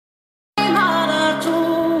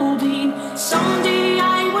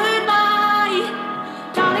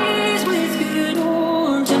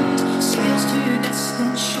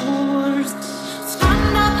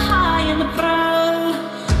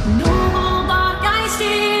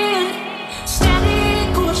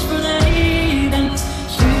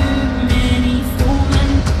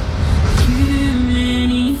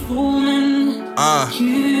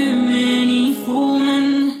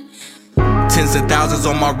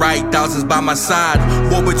Brothers on my right, thousands by my side.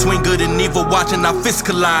 War between good and evil, watching our fists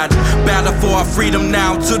collide. Battle for our freedom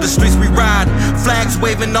now, to the streets we ride. Flags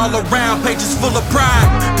waving all around, pages full of pride.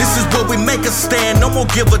 This is where we make a stand, no more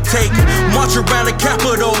give or take. March around the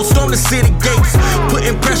Capitol, storm the city gates.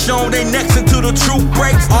 Putting pressure on their necks until the truth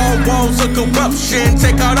breaks. All walls of corruption,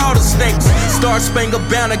 take out all the snakes. Star Spangled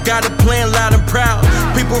Banner, got it playing loud and proud.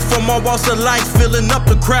 People from all walks of life filling up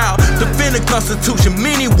the crowd. Defend the Constitution,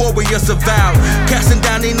 many warriors have vowed. Casting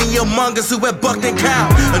down any among us who have bucked and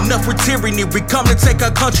cowed. Enough with tyranny, we come to take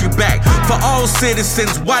our country back. For all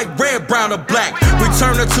citizens, white, red, brown, or black.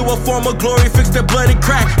 Return her to a form of glory, fix their bloody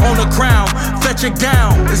crack on the crown. Fetch it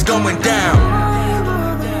down, it's going down.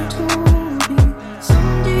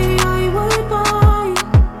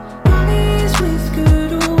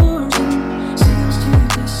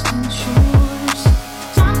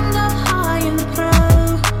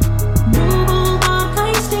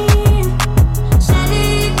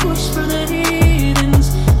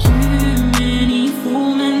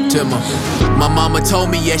 My mama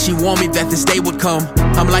told me, yeah, she warned me that this day would come.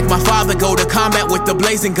 I'm like my father, go to combat with the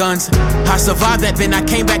blazing guns. I survived that, then I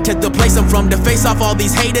came back to the place I'm from, to face off all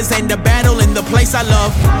these haters and the battle in the place I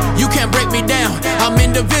love. You can't break me down, I'm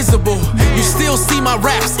indivisible. You still see my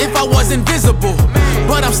raps if I was invisible.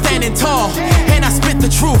 But I'm standing tall, and I spit the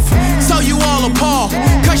truth. So you all appalled,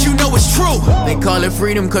 cause you know it's true. They call it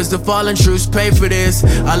freedom cause the fallen troops pay for this.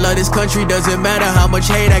 I love this country, doesn't matter how much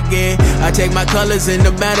hate I get. I take my colors in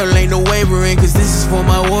the battle, ain't no wavering. Cause this is for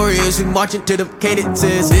my warriors who marching to the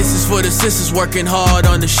cadences. This is for the sisters working hard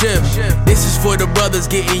on the ship. This is for the brothers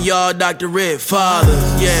getting y'all doctorate. Father,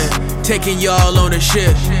 yeah, taking y'all on the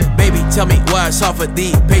ship. Baby, tell me why it's hard for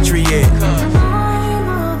the patriot.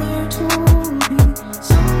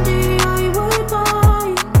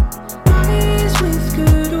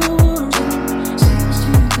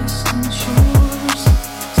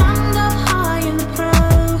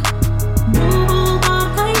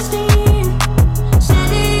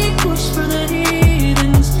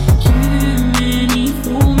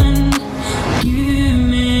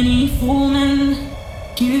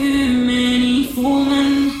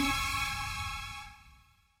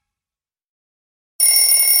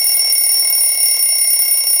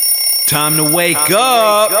 Time to wake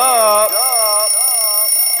up.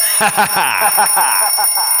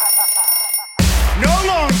 No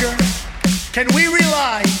longer can we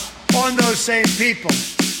rely on those same people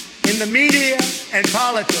in the media and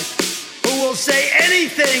politics who will say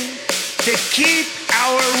anything to keep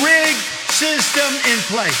our rigged system in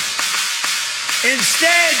place.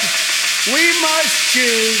 Instead, we must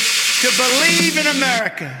choose to believe in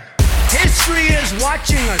America. History is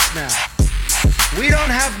watching us now. We don't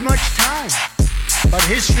have much time, but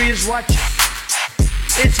history is watching.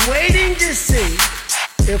 It's waiting to see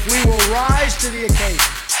if we will rise to the occasion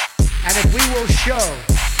and if we will show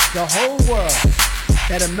the whole world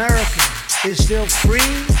that America is still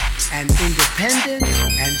free and independent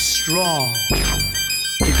and strong.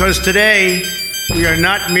 Because today, we are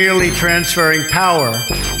not merely transferring power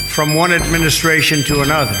from one administration to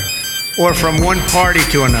another or from one party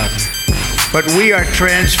to another, but we are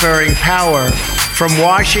transferring power from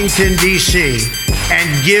Washington, D.C.,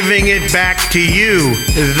 and giving it back to you,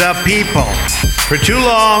 the people. For too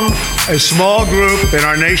long, a small group in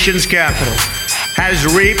our nation's capital has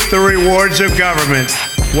reaped the rewards of government,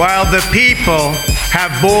 while the people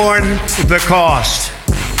have borne the cost.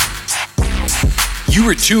 You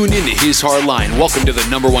are tuned into His Hard Line. Welcome to the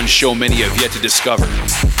 #1 show many have yet to discover.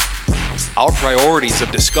 Our priorities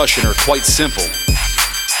of discussion are quite simple.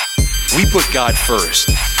 We put God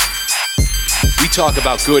first. We talk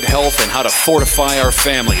about good health and how to fortify our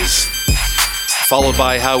families, followed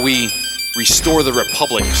by how we restore the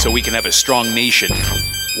republic so we can have a strong nation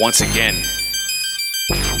once again.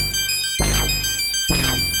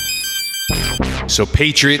 So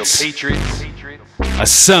patriots,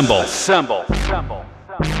 assemble.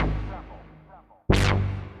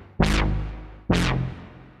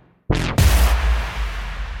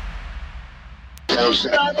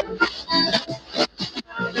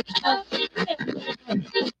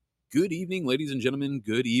 Good evening, ladies and gentlemen.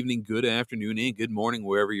 Good evening, good afternoon, and good morning,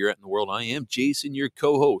 wherever you're at in the world. I am Jason, your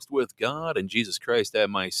co-host, with God and Jesus Christ at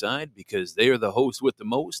my side, because they are the host with the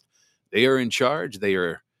most. They are in charge. They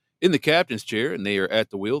are in the captain's chair, and they are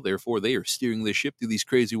at the wheel. Therefore, they are steering the ship through these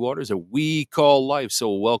crazy waters that we call life. So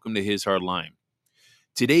welcome to His Hard Line.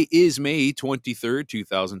 Today is May 23rd,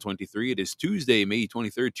 2023. It is Tuesday, May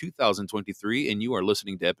 23rd, 2023, and you are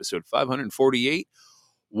listening to episode 548,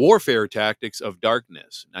 Warfare Tactics of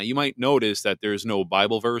Darkness. Now, you might notice that there's no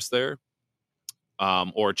Bible verse there,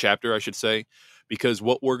 or chapter, I should say, because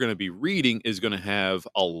what we're going to be reading is going to have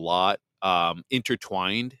a lot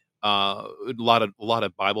intertwined, a lot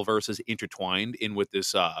of Bible verses intertwined in with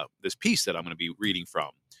this piece that I'm going to be reading from.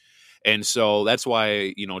 And so that's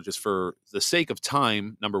why, just for the sake of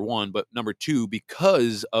time, number one, but number two,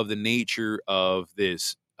 because of the nature of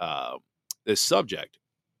this subject,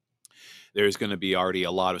 there's going to be already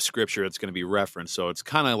a lot of scripture that's going to be referenced. So it's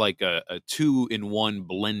kind of like a two-in-one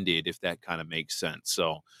blended, if that kind of makes sense.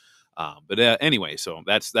 So, but anyway, so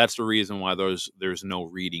that's the reason why there's no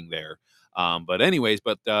reading there. But anyways,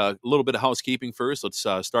 a little bit of housekeeping first. Let's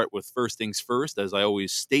start with first things first. As I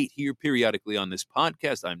always state here periodically on this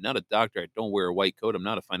podcast, I'm not a doctor. I don't wear a white coat. I'm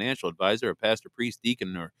not a financial advisor, a pastor, priest,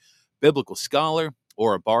 deacon, or biblical scholar,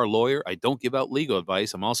 or a bar lawyer. I don't give out legal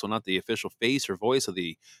advice. I'm also not the official face or voice of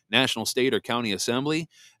the national, state, or county assembly.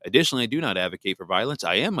 Additionally, I do not advocate for violence.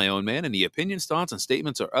 I am my own man, and the opinions, thoughts, and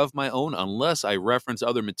statements are of my own unless I reference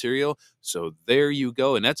other material. So there you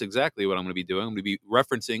go. And that's exactly what I'm going to be doing. I'm going to be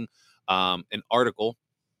referencing an article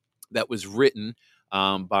that was written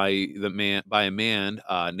by a man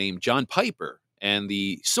named John Piper. And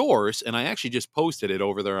the source, and I actually just posted it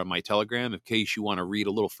over there on my Telegram in case you want to read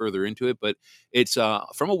a little further into it, but it's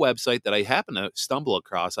from a website that I happen to stumble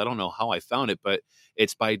across. I don't know how I found it, but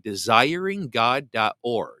it's by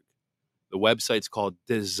desiringgod.org. The website's called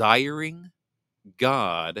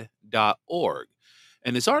desiringgod.org.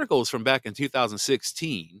 And this article is from back in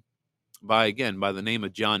 2016 by the name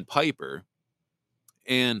of John Piper.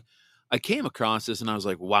 And I came across this and I was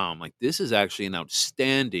like, wow, I'm like, this is actually an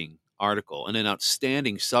outstanding article and an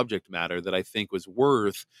outstanding subject matter that I think was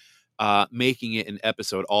worth making it an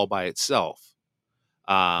episode all by itself.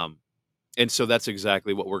 And so that's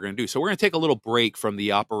exactly what we're going to do. So we're going to take a little break from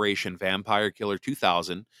the Operation Vampire Killer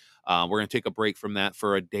 2000. We're going to take a break from that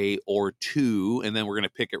for a day or two, and then we're going to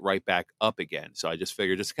pick it right back up again. So I just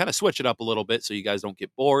figured just kind of switch it up a little bit so you guys don't get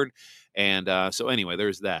bored. And so anyway,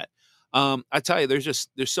 there's that. I tell you, there's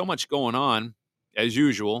so much going on as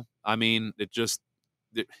usual. I mean,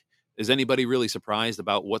 is anybody really surprised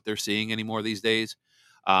about what they're seeing anymore these days?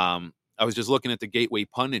 I was just looking at the Gateway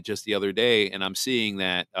Pundit just the other day, and I'm seeing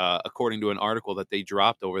that, according to an article that they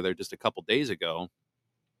dropped over there just a couple days ago,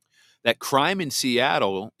 that crime in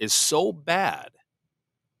Seattle is so bad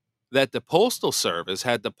that the Postal Service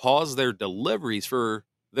had to pause their deliveries for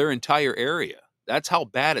their entire area. That's how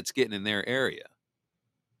bad it's getting in their area.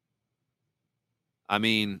 I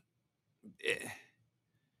mean,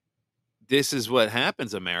 this is what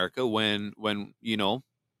happens, America, when the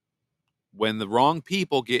wrong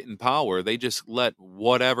people get in power, they just let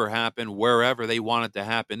whatever happen wherever they want it to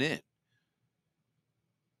happen in.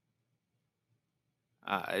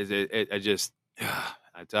 I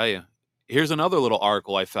tell you, here's another little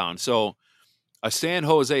article I found. So a San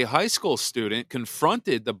Jose high school student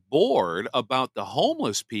confronted the board about the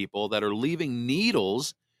homeless people that are leaving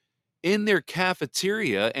needles in their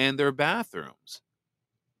cafeteria and their bathrooms.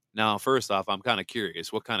 Now, first off, I'm kind of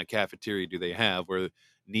curious, what kind of cafeteria do they have where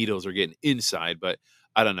needles are getting inside? But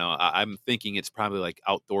I don't know. I'm thinking it's probably like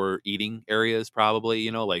outdoor eating areas,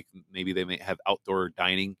 probably, like maybe they may have outdoor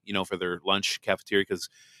dining, for their lunch cafeteria because,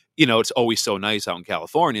 it's always so nice out in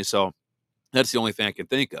California. So that's the only thing I can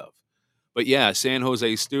think of. But yeah, San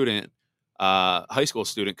Jose student, high school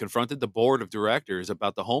student confronted the board of directors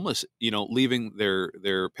about the homeless, leaving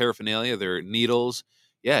their paraphernalia, their needles,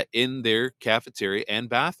 in their cafeteria and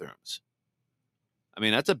bathrooms. I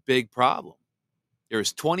mean, that's a big problem.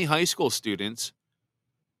 There's 20 high school students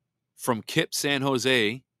from KIPP San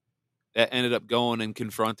Jose that ended up going and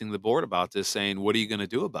confronting the board about this, saying, what are you going to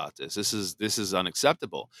do about this? This is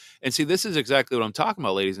unacceptable. And see, this is exactly what I'm talking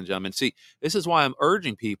about, ladies and gentlemen. See, this is why I'm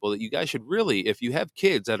urging people that you guys should really, if you have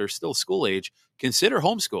kids that are still school age, consider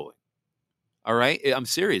homeschooling. All right. I'm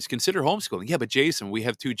serious. Consider homeschooling. Yeah, but Jason, we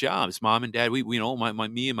have two jobs. Mom and dad,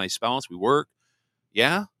 me and my spouse, we work.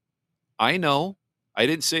 Yeah, I know. I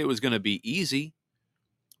didn't say it was going to be easy,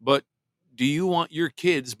 but do you want your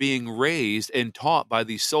kids being raised and taught by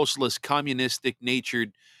these socialist, communistic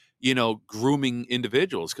natured, grooming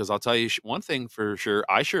individuals? Because I'll tell you one thing for sure.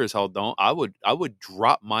 I sure as hell don't. I would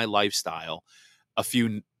drop my lifestyle a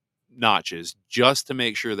few notches just to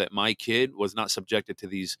make sure that my kid was not subjected to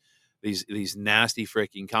these nasty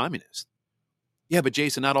freaking communists. Yeah, but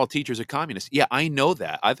Jason, not all teachers are communists. Yeah, I know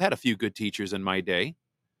that. I've had a few good teachers in my day.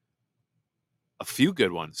 A few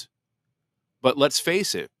good ones. But let's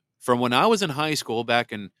face it, from when I was in high school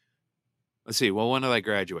back in, when did I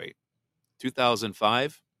graduate?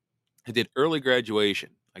 2005. I did early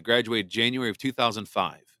graduation. I graduated January of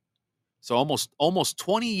 2005. So almost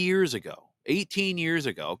 20 years ago, 18 years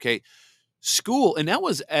ago. Okay. School, and that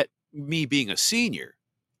was at me being a senior.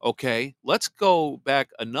 Okay, let's go back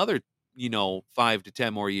another, 5 to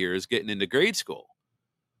 10 more years getting into grade school.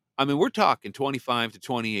 I mean, we're talking 25 to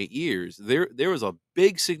 28 years. There was a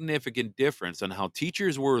big significant difference on how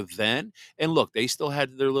teachers were then. And look, they still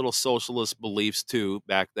had their little socialist beliefs too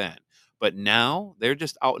back then. But now they're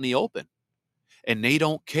just out in the open and they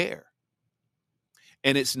don't care.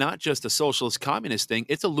 And it's not just a socialist communist thing,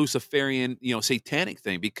 it's a Luciferian, satanic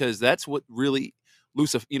thing, because that's what really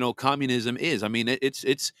communism is. I mean,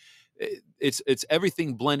 it's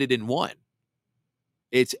everything blended in one.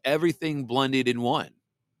 It's everything blended in one.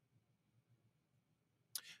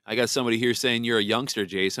 I got somebody here saying you're a youngster,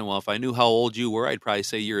 Jason. Well, if I knew how old you were, I'd probably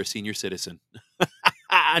say you're a senior citizen.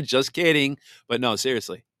 Just kidding. But no,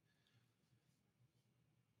 seriously.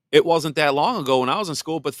 It wasn't that long ago when I was in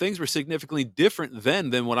school, but things were significantly different then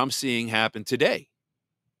than what I'm seeing happen today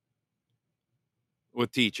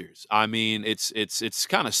with teachers. I mean, it's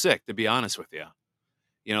kind of sick, to be honest with you.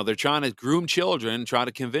 They're trying to groom children, trying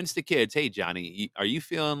to convince the kids, "Hey, Johnny, are you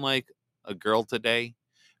feeling like a girl today?"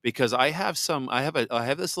 Because I have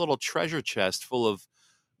this little treasure chest full of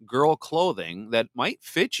girl clothing that might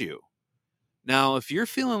fit you. Now, if you're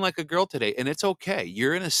feeling like a girl today, and it's okay,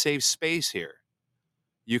 you're in a safe space here.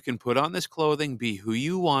 You can put on this clothing, be who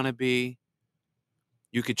you want to be.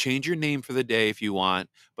 You could change your name for the day if you want.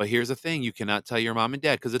 But here's the thing, you cannot tell your mom and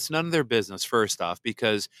dad because it's none of their business, first off,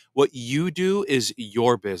 because what you do is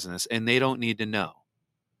your business and they don't need to know.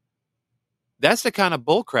 That's the kind of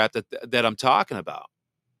bullcrap that I'm talking about.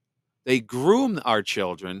 They groom our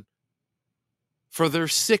children for their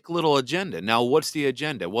sick little agenda. Now, what's the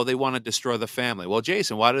agenda? Well, they want to destroy the family. Well,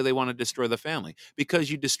 Jason, why do they want to destroy the family? Because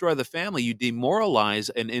you destroy the family, you demoralize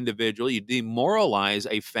an individual, you demoralize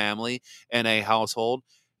a family and a household,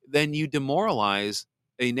 then you demoralize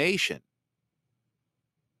a nation.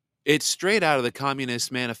 It's straight out of the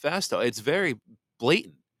Communist Manifesto. It's very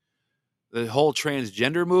blatant. The whole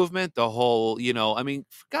transgender movement, the whole, I mean,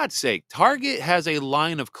 for God's sake, Target has a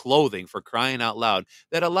line of clothing, for crying out loud,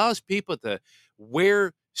 that allows people to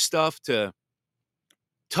wear stuff to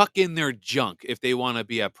tuck in their junk if they want to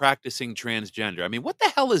be a practicing transgender. I mean, what the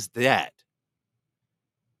hell is that?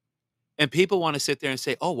 And people want to sit there and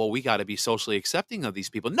say, "Oh, well, we got to be socially accepting of these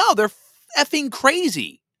people." No, they're effing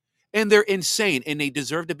crazy. And they're insane, and they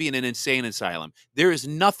deserve to be in an insane asylum. There is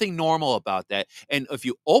nothing normal about that. And if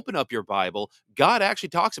you open up your Bible, God actually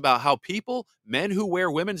talks about how people, men who wear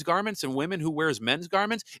women's garments and women who wears men's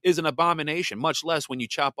garments, is an abomination, much less when you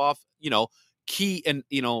chop off, key and,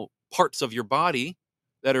 parts of your body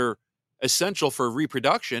that are essential for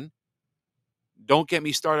reproduction. Don't get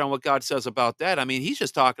me started on what God says about that. I mean, he's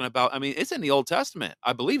just talking about, it's in the Old Testament.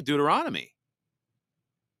 I believe Deuteronomy.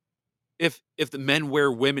 If the men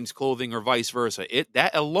wear women's clothing or vice versa,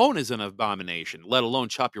 that alone is an abomination, let alone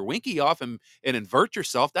chop your winky off and invert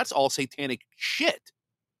yourself. That's all satanic shit.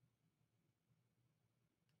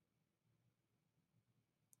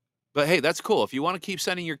 But hey, that's cool. If you want to keep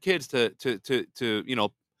sending your kids to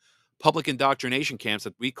public indoctrination camps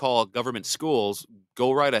that we call government schools,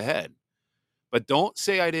 go right ahead. But don't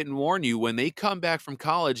say I didn't warn you when they come back from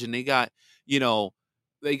college and they got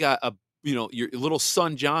a, your little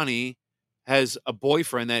son Johnny has a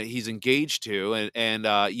boyfriend that he's engaged to, and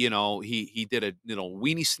he did a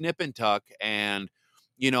weenie snip and tuck, and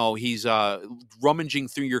he's rummaging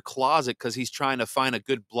through your closet because he's trying to find a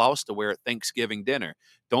good blouse to wear at Thanksgiving dinner.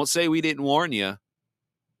 Don't say we didn't warn you.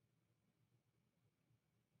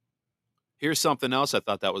 Here's something else I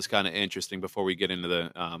thought that was kind of interesting before we get into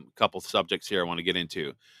the couple subjects here I want to get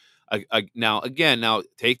into. Now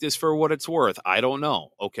take this for what it's worth. I don't know.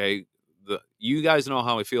 Okay. You guys know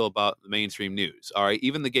how I feel about the mainstream news. All right.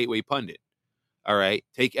 Even the Gateway Pundit. All right.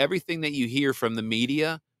 Take everything that you hear from the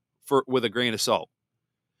media with a grain of salt,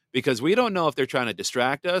 because we don't know if they're trying to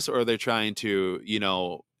distract us or they're trying to,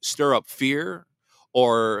 stir up fear,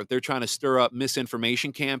 or if they're trying to stir up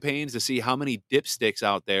misinformation campaigns to see how many dipsticks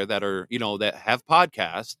out there that are, that have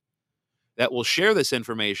podcasts that will share this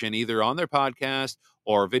information either on their podcast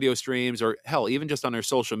or video streams, or hell, even just on their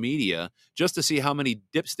social media, just to see how many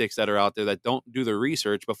dipsticks that are out there that don't do their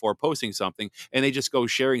research before posting something, and they just go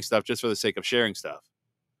sharing stuff just for the sake of sharing stuff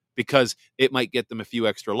because it might get them a few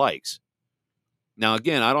extra likes. Now,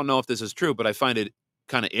 again, I don't know if this is true, but I find it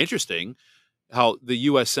kind of interesting how the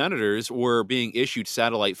U.S. senators were being issued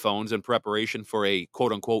satellite phones in preparation for a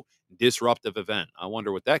quote-unquote disruptive event. I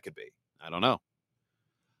wonder what that could be. I don't know.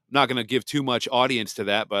 Not going to give too much audience to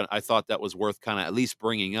that, but I thought that was worth kind of at least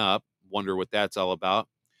bringing up. Wonder what that's all about.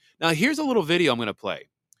 Now, here's a little video I'm going to play.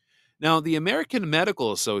 Now, the American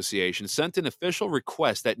Medical Association sent an official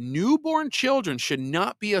request that newborn children should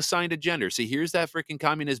not be assigned a gender. See, here's that freaking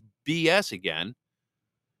communist BS again.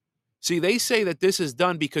 See, they say that this is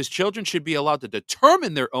done because children should be allowed to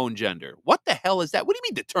determine their own gender. What the hell is that? What do you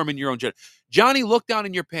mean determine your own gender? Johnny, look down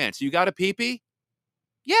in your pants. You got a pee-pee?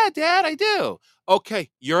 Yeah, Dad, I do. Okay,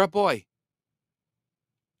 you're a boy.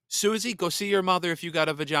 Susie, go see your mother if you got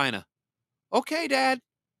a vagina. Okay, Dad.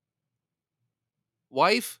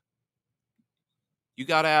 Wife, you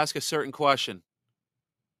got to ask a certain question.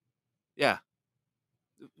 Yeah.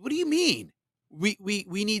 What do you mean? We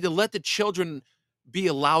need to let the children be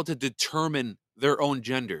allowed to determine their own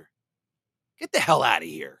gender. Get the hell out of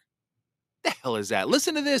here. The hell is that?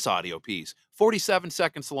 Listen to this audio piece, 47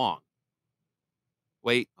 seconds long.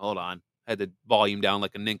 Wait, hold on. Had the volume down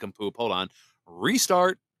like a nincompoop. Hold on.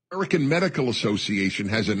 Restart. American Medical Association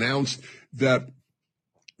has announced that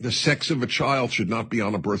the sex of a child should not be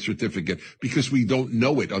on a birth certificate because we don't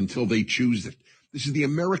know it until they choose it. This is the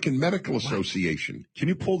American Medical Association. Can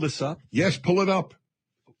you pull this up? Yes, pull it up.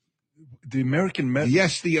 The American Medical.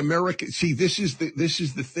 Yes, the American. See, this is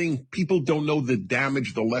the thing. People don't know the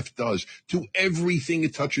damage the left does to everything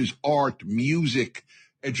it touches: art, music,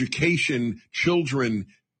 education, children,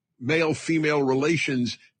 male-female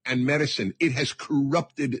relations, and medicine. It has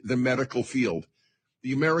corrupted the medical field.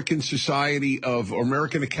 The American Society of or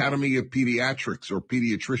American Academy of Pediatrics or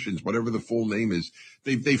pediatricians, whatever the full name is,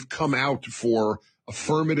 they've come out for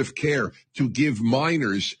affirmative care to give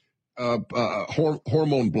minors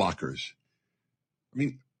hormone blockers. I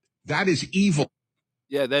mean, that is evil.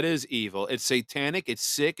 Yeah, that is evil. It's satanic. It's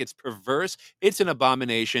sick. It's perverse. It's an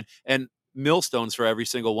abomination. And millstones for every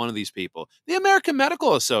single one of these people. The American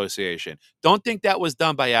Medical Association. Don't think that was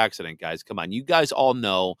done by accident, guys. Come on. You guys all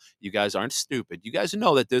know. You guys aren't stupid. You guys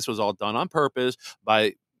know that this was all done on purpose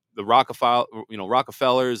by the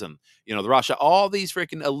Rockefellers and, the Russia, all these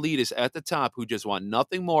freaking elitists at the top who just want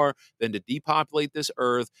nothing more than to depopulate this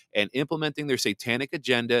earth and implementing their satanic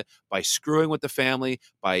agenda by screwing with the family,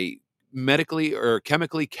 by medically or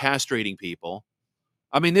chemically castrating people.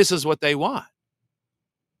 I mean, this is what they want.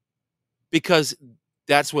 Because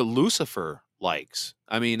that's what Lucifer likes.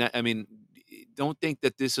 I mean, don't think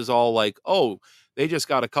that this is all like, oh, they just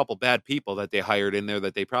got a couple bad people that they hired in there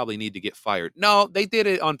that they probably need to get fired. No, they did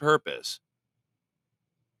it on purpose.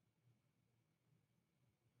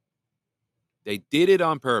 They did it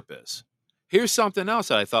on purpose. Here's something else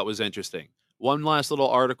that I thought was interesting. One last little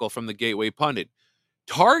article from the Gateway Pundit.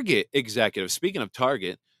 Target executives, speaking of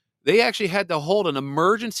Target, they actually had to hold an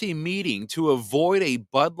emergency meeting to avoid a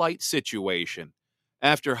Bud Light situation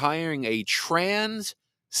after hiring a trans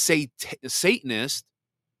Satanist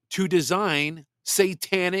to design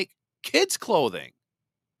satanic kids' clothing.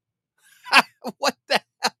 What the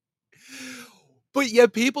hell? But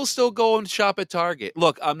yet people still go and shop at Target.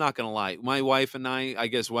 Look, I'm not going to lie. My wife and I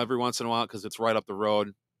guess every once in a while, because it's right up the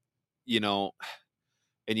road,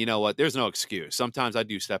 and you know what? There's no excuse. Sometimes I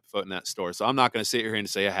do step foot in that store. So I'm not going to sit here and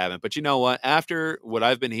say I haven't. But you know what? After what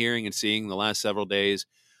I've been hearing and seeing the last several days,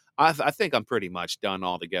 I think I'm pretty much done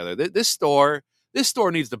altogether. This store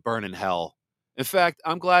needs to burn in hell. In fact,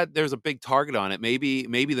 I'm glad there's a big target on it. Maybe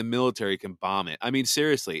the military can bomb it. I mean,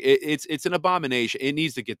 seriously, it's an abomination. It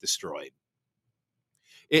needs to get destroyed.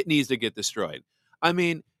 It needs to get destroyed. I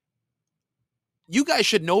mean, you guys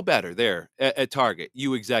should know better there at Target,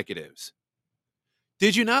 you executives.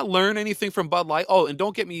 Did you not learn anything from Bud Light? Oh, and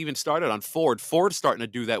don't get me even started on Ford. Ford's starting to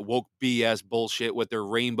do that woke BS bullshit with their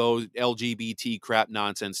rainbow LGBT crap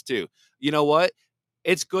nonsense too. You know what?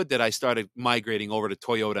 It's good that I started migrating over to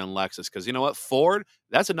Toyota and Lexus because you know what? Ford,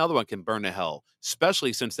 that's another one can burn to hell,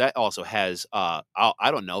 especially since that also has, I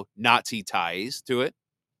don't know, Nazi ties to it.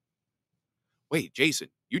 Wait, Jason,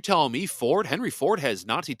 you telling me Henry Ford has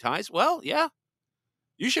Nazi ties? Well, yeah.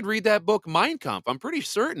 You should read that book, Mein Kampf. I'm pretty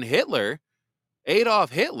certain Adolf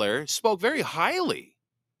Hitler spoke very highly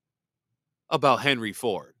about Henry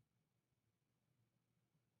Ford.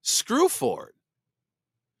 Screw Ford.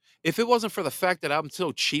 If it wasn't for the fact that I'm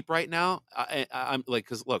so cheap right now, I'm like,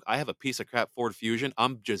 because look, I have a piece of crap Ford Fusion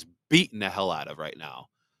I'm just beating the hell out of right now.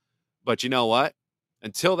 But you know what?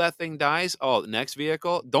 Until that thing dies, the next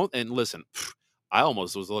vehicle, and listen, I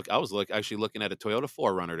was actually looking at a Toyota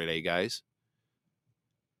 4Runner today, guys.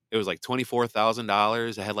 It was like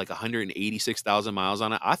 $24,000. It had like 186,000 miles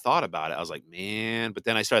on it. I thought about it. I was like, man. But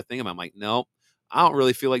then I started thinking, I'm like, nope, I don't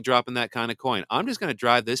really feel like dropping that kind of coin. I'm just going to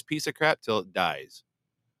drive this piece of crap till it dies.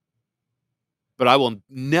 But I will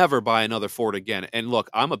never buy another Ford again. And look,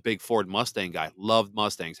 I'm a big Ford Mustang guy. Loved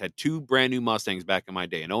Mustangs. Had two brand new Mustangs back in my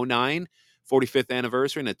day. An 09, 45th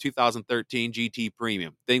anniversary, and a 2013 GT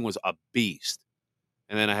Premium. Thing was a beast.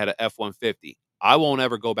 And then I had an F-150. I won't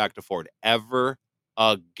ever go back to Ford ever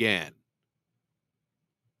again.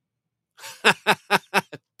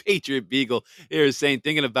 Patriot Beagle here is saying,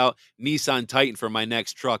 thinking about Nissan Titan for my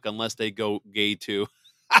next truck, unless they go gay too.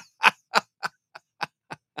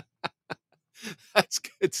 That's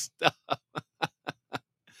good stuff.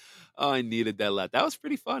 Oh, I needed that laugh. That was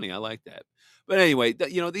pretty funny. I like that. But anyway,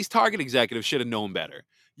 these Target executives should have known better.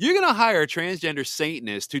 You're going to hire a transgender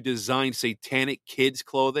Satanist to design satanic kids'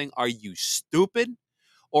 clothing? Are you stupid?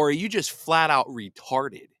 Or are you just flat out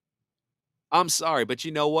retarded? I'm sorry, but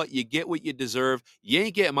you know what? You get what you deserve. You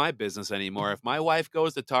ain't getting my business anymore. If my wife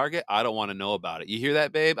goes to Target, I don't want to know about it. You hear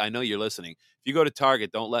that, babe? I know you're listening. If you go to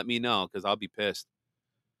Target, don't let me know because I'll be pissed.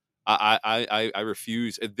 I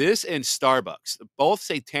refuse. This and Starbucks, both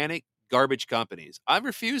satanic garbage companies. I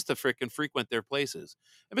refuse to frickin' frequent their places.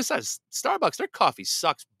 And besides, Starbucks, their coffee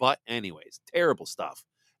sucks butt anyways. Terrible stuff.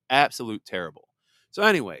 Absolute terrible. So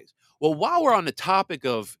anyways, well, while we're on the topic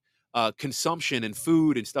of consumption and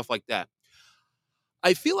food and stuff like that,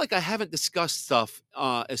 I feel like I haven't discussed stuff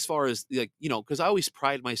as far as because I always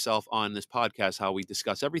pride myself on this podcast how we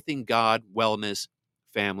discuss everything God, wellness,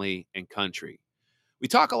 family, and country. We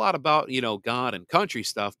talk a lot about God and country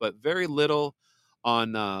stuff, but very little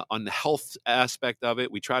on the health aspect of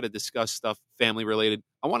it. We try to discuss stuff family related.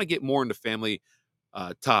 I want to get more into family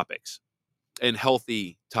topics and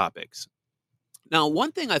healthy topics. Now,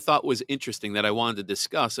 one thing I thought was interesting that I wanted to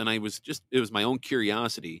discuss, and it was my own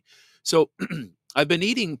curiosity. So I've been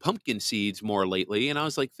eating pumpkin seeds more lately, and I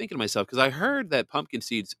was like thinking to myself, because I heard that pumpkin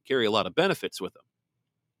seeds carry a lot of benefits with them.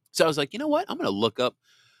 So I was like, you know what? I'm going to look up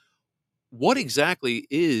what exactly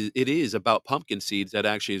is about pumpkin seeds that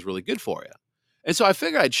actually is really good for you. And so I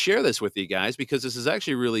figured I'd share this with you guys because this is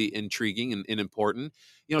actually really intriguing and important,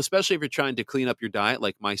 especially if you're trying to clean up your diet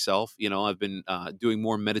like myself. I've been doing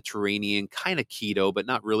more Mediterranean, kind of keto, but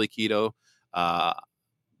not really keto, uh,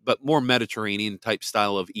 but more Mediterranean type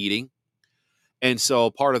style of eating. And so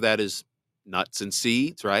part of that is nuts and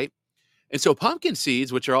seeds, right? And so pumpkin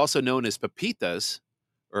seeds, which are also known as pepitas,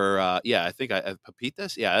 or I think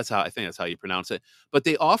pepitas. Yeah, I think that's how you pronounce it. But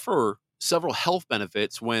they offer several health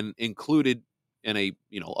benefits when included in a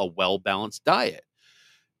well balanced diet.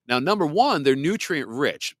 Now, number one, they're nutrient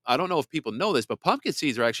rich. I don't know if people know this, but pumpkin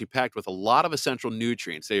seeds are actually packed with a lot of essential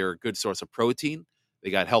nutrients. They are a good source of protein. They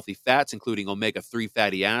got healthy fats, including omega-3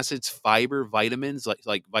 fatty acids, fiber, vitamins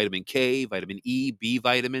like vitamin K, vitamin E, B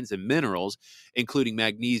vitamins, and minerals, including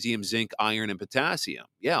magnesium, zinc, iron, and potassium.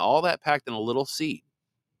 Yeah, all that packed in a little seed.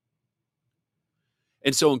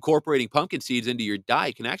 And so incorporating pumpkin seeds into your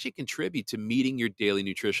diet can actually contribute to meeting your daily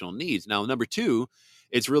nutritional needs. Now, number two,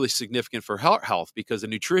 it's really significant for heart health because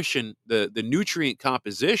the nutrient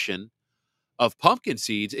composition of pumpkin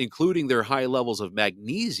seeds, including their high levels of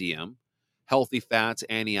magnesium, healthy fats,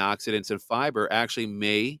 antioxidants, and fiber, actually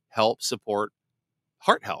may help support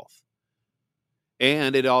heart health.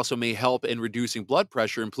 And it also may help in reducing blood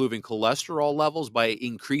pressure, improving cholesterol levels by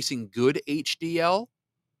increasing good HDL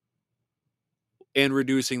and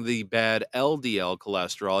reducing the bad LDL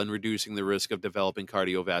cholesterol and reducing the risk of developing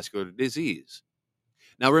cardiovascular disease.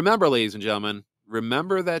 Now, remember, ladies and gentlemen,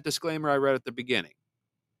 remember that disclaimer I read at the beginning.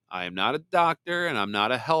 I am not a doctor and I'm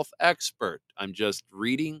not a health expert. I'm just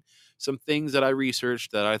reading some things that I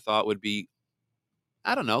researched that I thought would be,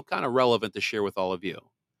 I don't know, kind of relevant to share with all of you.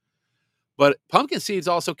 But pumpkin seeds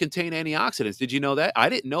also contain antioxidants. Did you know that? I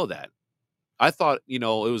didn't know that. I thought, it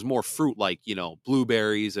was more fruit like,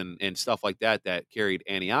 blueberries and stuff like that carried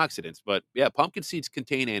antioxidants. But yeah, pumpkin seeds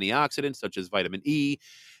contain antioxidants such as vitamin E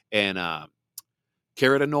and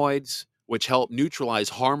carotenoids, which help neutralize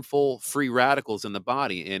harmful free radicals in the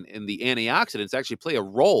body. And the antioxidants actually play a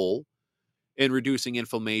role in reducing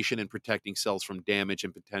inflammation and protecting cells from damage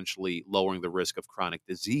and potentially lowering the risk of chronic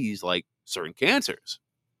disease like certain cancers.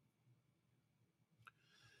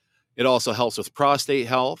 It also helps with prostate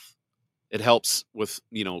health. It helps with,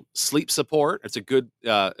 sleep support. It's a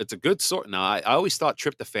good sort. Now, I always thought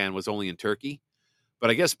tryptophan was only in turkey, but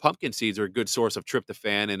I guess pumpkin seeds are a good source of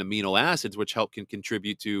tryptophan and amino acids, which can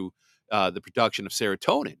contribute to the production of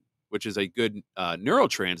serotonin, which is a good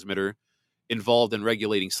neurotransmitter involved in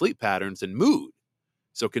regulating sleep patterns and mood.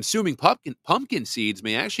 So consuming pumpkin seeds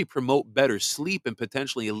may actually promote better sleep and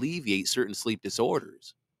potentially alleviate certain sleep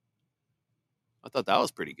disorders. I thought that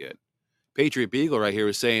was pretty good. Patriot Beagle right here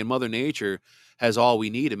was saying Mother Nature has all we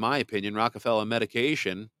need, in my opinion. Rockefeller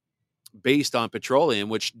medication based on petroleum.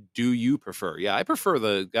 Which do you prefer? Yeah, I prefer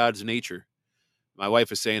the God's nature. My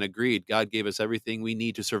wife is saying, agreed. God gave us everything we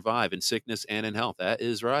need to survive in sickness and in health. That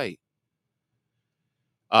is right.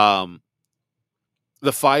 The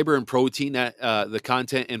fiber and protein that the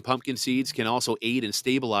content in pumpkin seeds can also aid in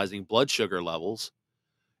stabilizing blood sugar levels.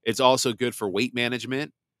 It's also good for weight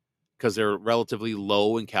management, because they're relatively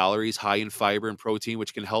low in calories, high in fiber and protein,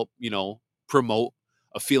 which can help, promote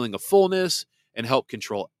a feeling of fullness and help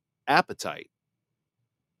control appetite.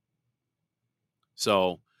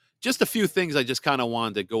 So just a few things I just kind of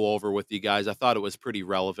wanted to go over with you guys. I thought it was pretty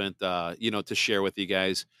relevant, to share with you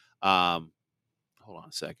guys. Hold on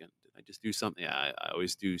a second. Did I just do something? Yeah, I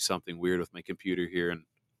always do something weird with my computer here and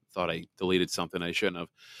thought I deleted something I shouldn't have.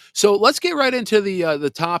 So let's get right into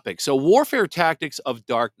the topic. So warfare tactics of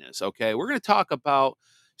darkness. Okay, we're going to talk about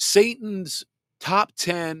Satan's top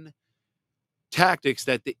 10 tactics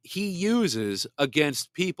that he uses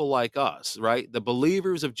against people like us, right? The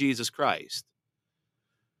believers of Jesus Christ,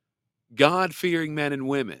 God-fearing men and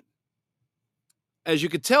women. As you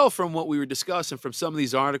could tell from what we were discussing from some of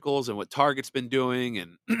these articles and what Target's been doing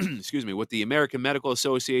and excuse me, what the American Medical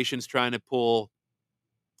Association's trying to pull,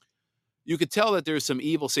 you could tell that there's some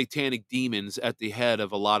evil satanic demons at the head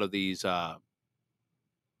of a lot of these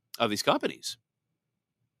companies.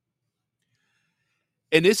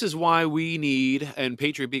 And this is why we need, and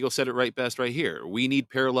Patriot Beagle said it right best right here, we need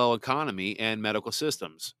parallel economy and medical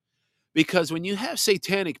systems. Because when you have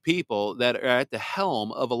satanic people that are at the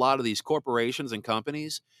helm of a lot of these corporations and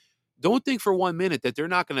companies, don't think for 1 minute that they're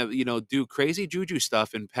not going to, do crazy juju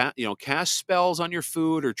stuff and, cast spells on your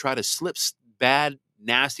food or try to slip bad,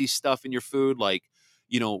 nasty stuff in your food like,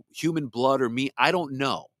 human blood or meat. I don't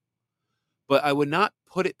know. But I would not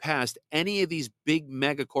put it past any of these big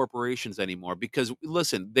mega corporations anymore because,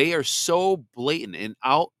 listen, they are so blatant and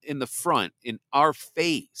out in the front in our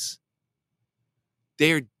face.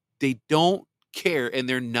 They don't care and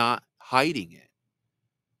they're not hiding it.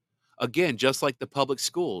 Again, just like the public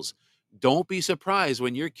schools, don't be surprised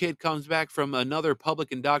when your kid comes back from another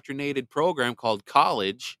public indoctrinated program called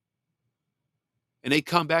college and they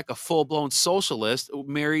come back a full-blown socialist,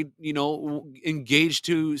 married, engaged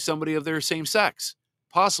to somebody of their same sex,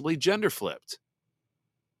 possibly gender flipped.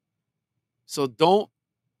 So don't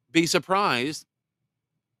be surprised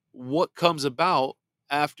what comes about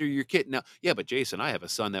after your kid. Now, yeah, but Jason, I have a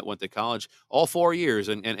son that went to college all 4 years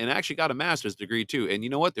and actually got a master's degree too. And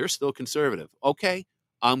you know what? They're still conservative. Okay,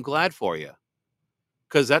 I'm glad for you.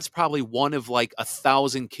 Because that's probably one of like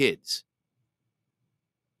 1,000 kids.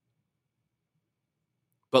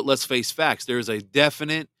 But let's face facts. There's a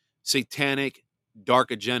definite satanic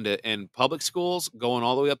dark agenda in public schools going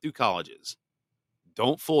all the way up through colleges.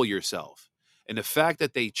 Don't fool yourself. And the fact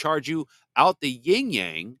that they charge you out the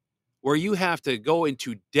yin-yang where you have to go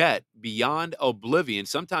into debt beyond oblivion,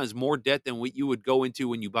 sometimes more debt than what you would go into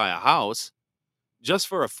when you buy a house, just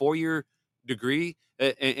for a 4-year degree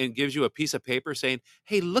and gives you a piece of paper saying,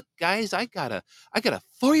 "Hey, look, guys, I got a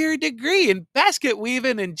 4-year degree in basket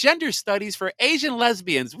weaving and gender studies for Asian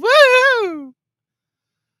lesbians. Woo!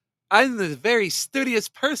 I'm the very studious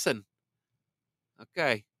person."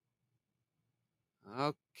 Okay.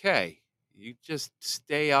 Okay. You just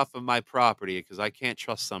stay off of my property because I can't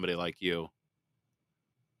trust somebody like you.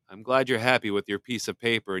 I'm glad you're happy with your piece of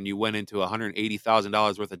paper and you went into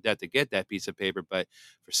 $180,000 worth of debt to get that piece of paper. But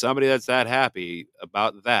for somebody that's that happy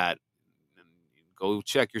about that, go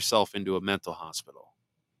check yourself into a mental hospital.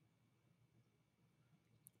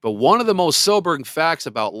 But one of the most sobering facts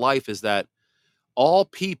about life is that all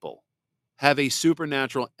people have a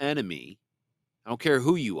supernatural enemy. I don't care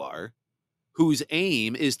who you are, whose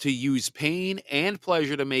aim is to use pain and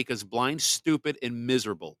pleasure to make us blind, stupid, and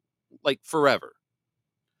miserable, like forever.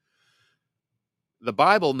 The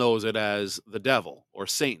Bible knows it as the devil or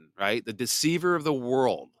Satan, right? The deceiver of the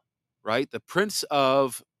world, right? The prince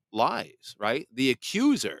of lies, right? The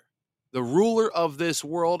accuser, the ruler of this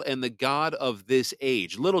world and the God of this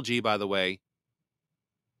age. Little g, by the way.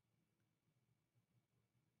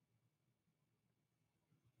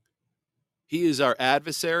 He is our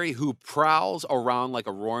adversary who prowls around like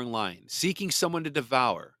a roaring lion, seeking someone to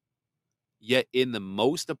devour. Yet in the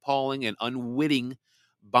most appalling and unwitting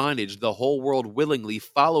bondage, the whole world willingly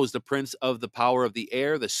follows the prince of the power of the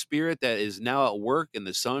air, the spirit that is now at work in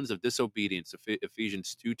the sons of disobedience,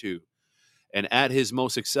 Ephesians 2:2. And at his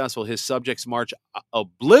most successful, his subjects march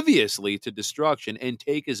obliviously to destruction and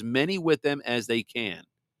take as many with them as they can.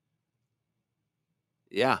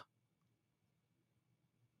 Yeah.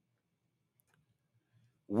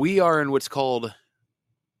 We are in what's called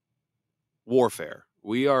warfare.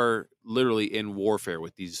 We are literally in warfare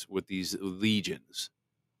with these legions.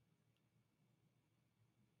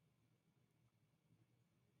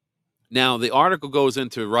 Now, the article goes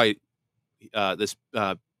into this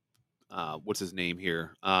what's his name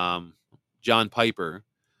here? John Piper.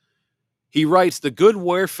 He writes the good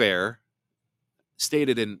warfare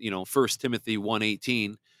stated in 1 Timothy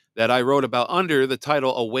 1:18 that I wrote about under the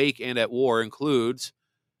title Awake and at War includes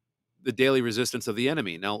the daily resistance of the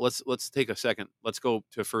enemy. Now let's take a second. Let's go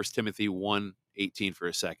to 1 Timothy 1:18 for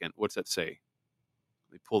a second. What's that say?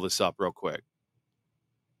 Let me pull this up real quick.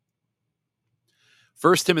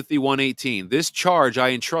 1 Timothy 1:18. This charge I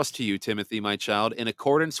entrust to you, Timothy, my child, in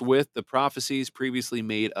accordance with the prophecies previously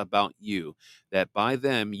made about you, that by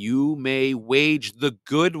them you may wage the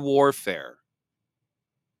good warfare.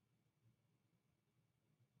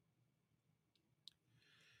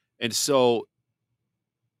 And so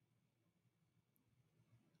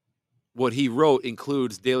what he wrote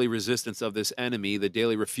includes daily resistance of this enemy, the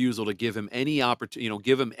daily refusal to give him any opportunity,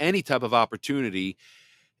 give him any type of opportunity,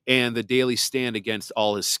 and the daily stand against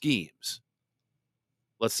all his schemes.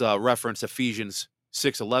 Let's reference Ephesians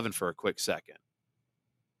 6:11 for a quick second.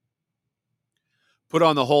 Put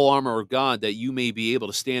on the whole armor of God that you may be able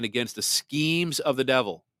to stand against the schemes of the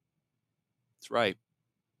devil. That's right.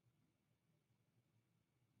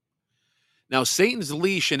 Now, Satan's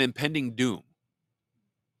leash and impending doom.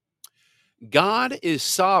 God is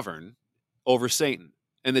sovereign over Satan,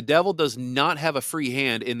 and the devil does not have a free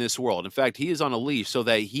hand in this world. In fact, he is on a leash so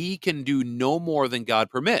that he can do no more than God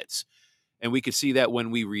permits. And we could see that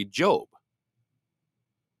when we read Job.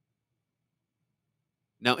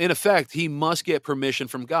 Now, in effect, he must get permission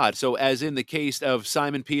from God. So, as in the case of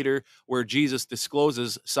Simon Peter, where Jesus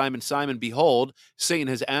discloses, Simon, Simon, behold, Satan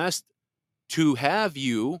has asked to have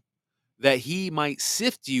you that he might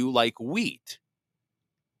sift you like wheat.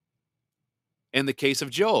 In the case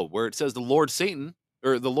of Job, where it says the Lord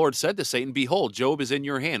said to Satan, behold, Job is in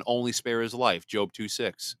your hand, only spare his life. Job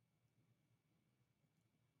 2:6.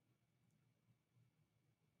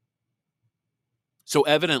 So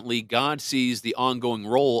evidently, God sees the ongoing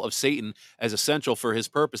role of Satan as essential for his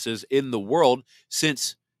purposes in the world,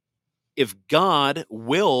 since if God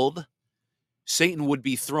willed, Satan would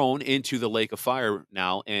be thrown into the lake of fire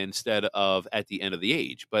now instead of at the end of the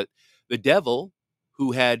age. But the devil,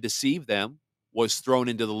 who had deceived them, was thrown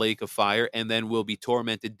into the lake of fire and then will be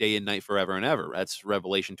tormented day and night forever and ever. That's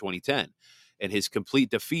Revelation 20:10. And his complete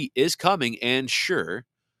defeat is coming and sure.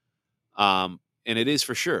 And it is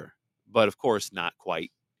for sure. But of course, not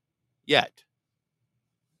quite yet.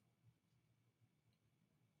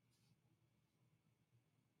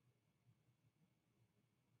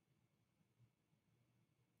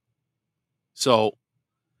 So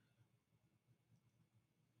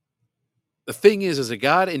the thing is that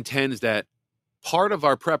God intends that part of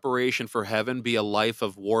our preparation for heaven be a life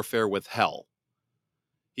of warfare with hell.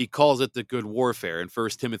 He calls it the good warfare in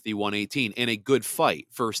 1 Timothy 1:18, and a good fight,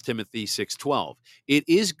 1 Timothy 6:12. It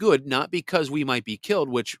is good not because we might be killed,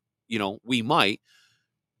 which, we might,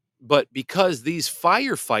 but because these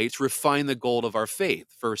firefights refine the gold of our faith,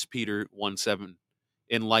 1 Peter 1:7,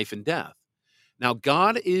 in life and death. Now,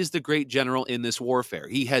 God is the great general in this warfare.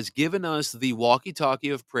 He has given us the walkie-talkie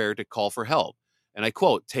of prayer to call for help. And I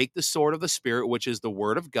quote, take the sword of the Spirit, which is the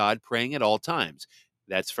word of God, praying at all times.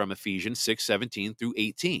 That's from Ephesians 6:17 through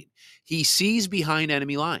 18. He sees behind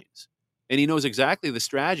enemy lines, and he knows exactly the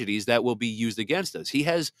strategies that will be used against us. He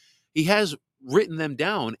has written them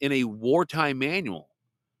down in a wartime manual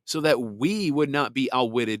so that we would not be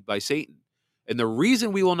outwitted by Satan. And the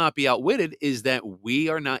reason we will not be outwitted is that we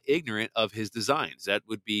are not ignorant of his designs. That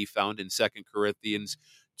would be found in 2 Corinthians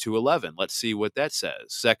 2:11. Let's see what that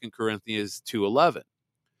says. 2 Corinthians 2:11.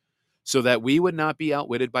 So that we would not be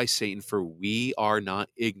outwitted by Satan, for we are not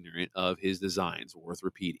ignorant of his designs. Worth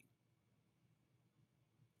repeating.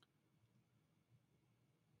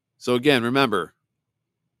 So again, remember,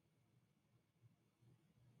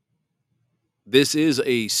 this is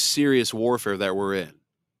a serious warfare that we're in.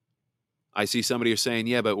 I see somebody who's saying,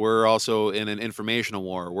 yeah, but we're also in an informational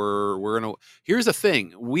war. We're in a. Here's the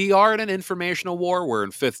thing: we are in an informational war. We're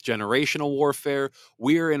in fifth generational warfare.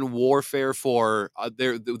 We're in warfare for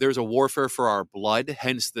There's a warfare for our blood,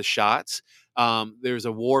 hence the shots. There's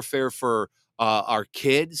a warfare for our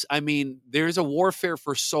kids. I mean, there's a warfare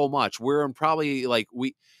for so much. We're in probably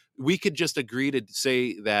we could just agree to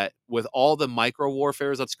say that with all the micro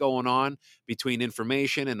warfares that's going on between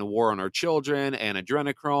information and the war on our children and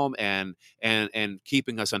adrenochrome and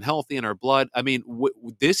keeping us unhealthy in our blood. I mean,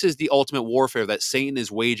 this is the ultimate warfare that Satan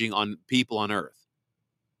is waging on people on earth.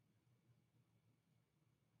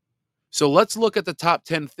 So let's look at the top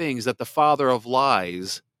 10 things that the father of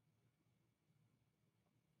lies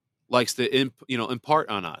likes to impart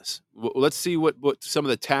on us. Let's see what some of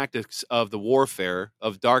the tactics of the warfare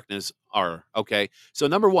of darkness are. Okay, so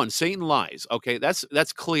number one, Satan lies. Okay,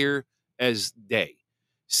 that's clear as day.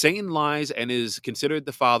 Satan lies and is considered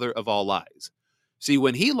the father of all lies. See,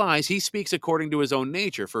 when he lies, he speaks according to his own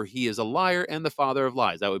nature, for he is a liar and the father of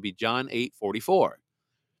lies. That would be John 8:44.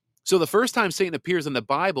 So the first time Satan appears in the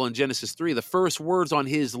Bible in Genesis 3, the first words on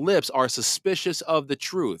his lips are suspicious of the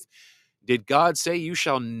truth. Did God say you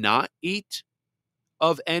shall not eat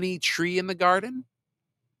of any tree in the garden?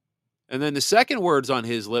 And then the second words on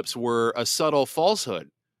his lips were a subtle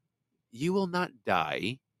falsehood. You will not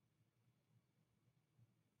die.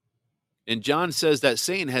 And John says that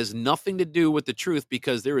Satan has nothing to do with the truth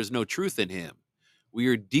because there is no truth in him. We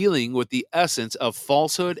are dealing with the essence of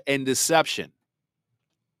falsehood and deception.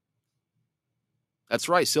 That's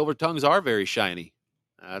right. Silver tongues are very shiny.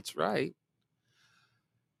 That's right.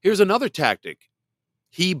 Here's another tactic.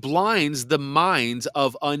 He blinds the minds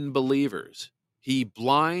of unbelievers. He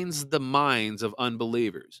blinds the minds of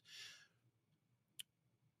unbelievers.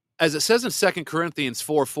 As it says in 2 Corinthians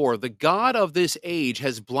 4:4, the God of this age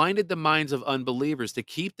has blinded the minds of unbelievers to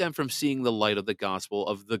keep them from seeing the light of the gospel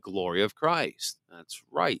of the glory of Christ. That's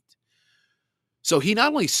right. So he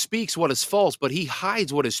not only speaks what is false, but he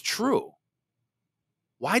hides what is true.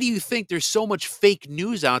 Why do you think there's so much fake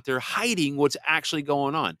news out there hiding what's actually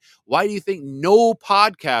going on? Why do you think no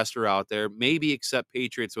podcaster out there, maybe except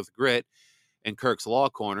Patriots with Grit and Kirk's Law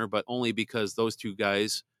Corner, but only because those two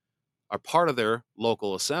guys are part of their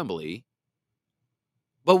local assembly?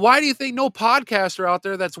 But why do you think no podcaster out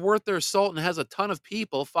there that's worth their salt and has a ton of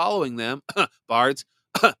people following them? Bards,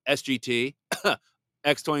 SGT,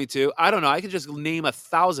 X22. I don't know. I could just name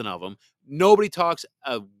 1,000 of them. Nobody talks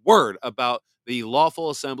a word about the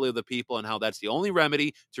lawful assembly of the people and how that's the only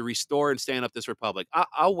remedy to restore and stand up this republic.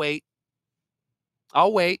 I'll wait.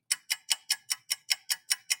 I'll wait.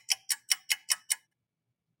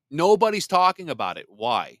 Nobody's talking about it.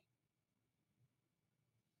 Why?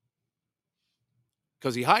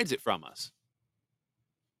 Because he hides it from us.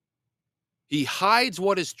 He hides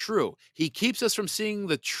what is true. He keeps us from seeing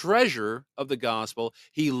the treasure of the gospel.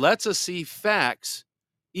 He lets us see facts,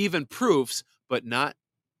 even proofs, but not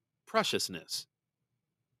preciousness.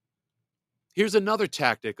 Here's another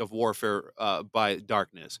tactic of warfare by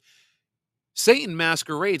darkness. Satan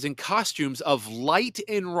masquerades in costumes of light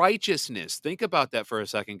and righteousness. Think about that for a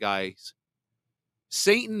second, guys.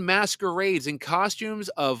 Satan masquerades in costumes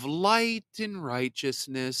of light and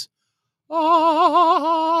righteousness.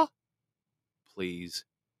 Ah, please.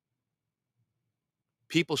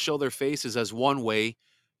 People show their faces as one way,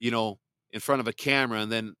 in front of a camera. And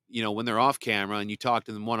then, when they're off camera and you talk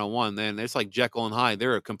to them one-on-one, then it's like Jekyll and Hyde.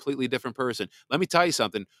 They're a completely different person. Let me tell you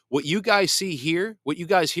something. What you guys see here, what you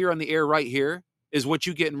guys hear on the air right here is what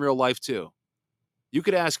you get in real life too. You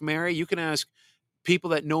could ask Mary. You can ask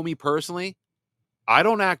people that know me personally. I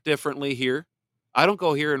don't act differently here. I don't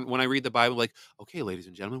go here and when I read the Bible, like, okay, ladies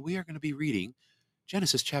and gentlemen, we are going to be reading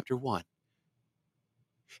Genesis chapter 1.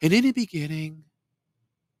 And in the beginning,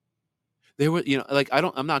 there were,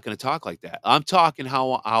 I'm not going to talk like that. I'm talking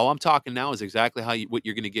how I'm talking now is exactly what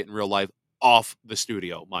you're going to get in real life off the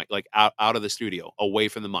studio mic, like out of the studio, away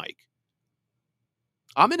from the mic.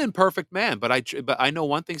 I'm an imperfect man, but I know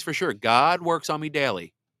one thing's for sure. God works on me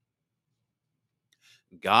daily.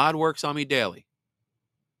 God works on me daily.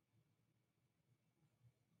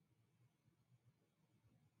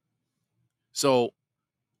 So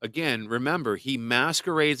again, remember, he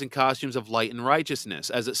masquerades in costumes of light and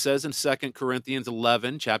righteousness, as it says in 2 Corinthians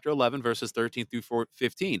 11, chapter 11, verses 13 through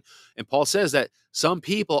 15. And Paul says that some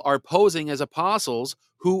people are posing as apostles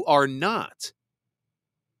who are not.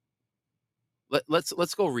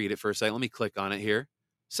 Let's go read it for a second. Let me click on it here.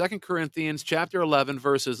 2 Corinthians chapter 11,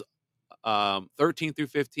 verses 13 through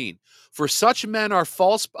 15. For such men are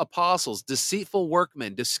false apostles, deceitful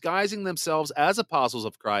workmen, disguising themselves as apostles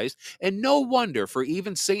of Christ. And no wonder, for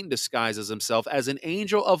even Satan disguises himself as an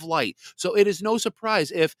angel of light. So it is no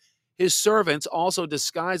surprise if his servants also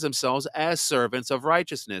disguise themselves as servants of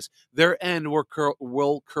righteousness. Their end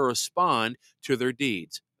will correspond to their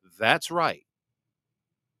deeds. That's right.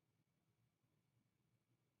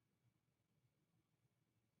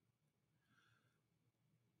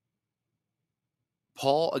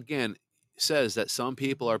 Paul, again, says that some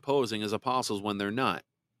people are posing as apostles when they're not.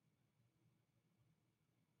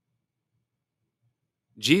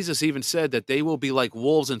 Jesus even said that they will be like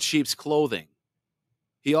wolves in sheep's clothing.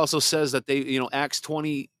 He also says that they, Acts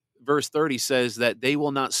 20, verse 30 says that they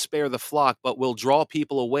will not spare the flock, but will draw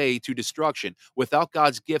people away to destruction. Without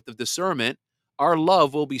God's gift of discernment, our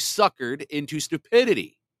love will be suckered into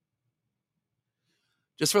stupidity.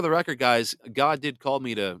 Just for the record, guys, God did call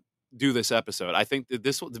me to do this episode. I think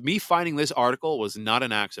that me finding this article was not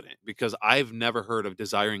an accident because I've never heard of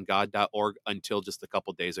desiringgod.org until just a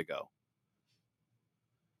couple days ago.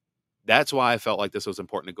 That's why I felt like this was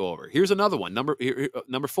important to go over. Here's another one, number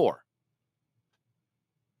 4.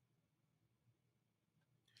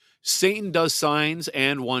 Satan does signs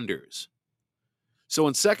and wonders. So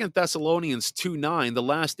in 2 Thessalonians 2:9, the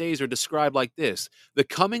last days are described like this: the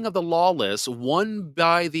coming of the lawless, won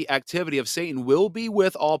by the activity of Satan, will be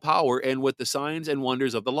with all power and with the signs and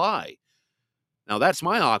wonders of the lie. Now, that's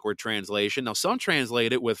my awkward translation. Now, some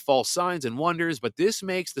translate it with false signs and wonders, but this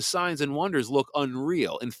makes the signs and wonders look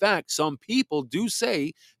unreal. In fact, some people do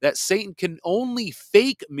say that Satan can only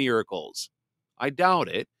fake miracles. I doubt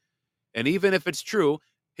it. And even if it's true,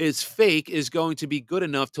 his fake is going to be good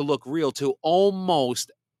enough to look real to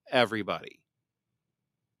almost everybody.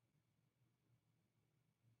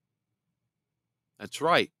 That's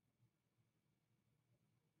right.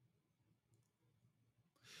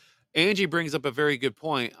 Angie brings up a very good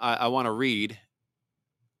point I want to read.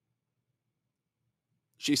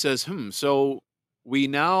 She says, so we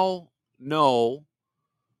now know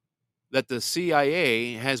that the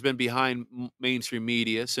CIA has been behind mainstream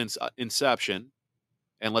media since inception.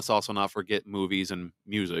 And let's also not forget movies and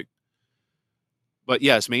music. But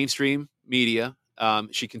yes, mainstream media.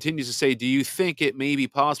 She continues to say, do you think it may be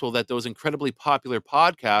possible that those incredibly popular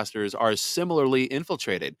podcasters are similarly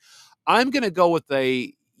infiltrated? I'm going to go with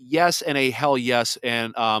a yes and a hell yes,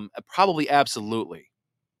 and probably absolutely.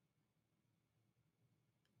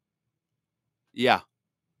 Yeah.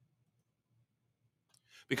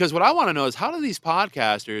 Because what I want to know is, how do these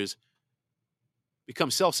podcasters become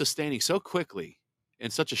self-sustaining so quickly in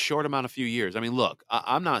such a short amount of few years? I mean, look,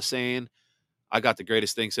 I'm not saying I got the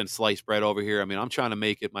greatest thing since sliced bread over here. I mean, I'm trying to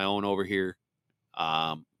make it my own over here.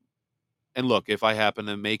 Um, and look, if I happen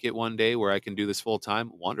to make it one day where I can do this full time,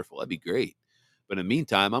 wonderful. That'd be great. But in the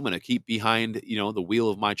meantime, I'm going to keep behind, the wheel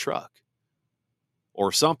of my truck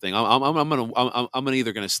or something. I'm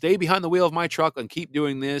either going to stay behind the wheel of my truck and keep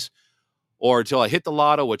doing this, or until I hit the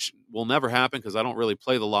lotto, which will never happen because I don't really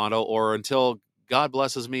play the lotto, or until God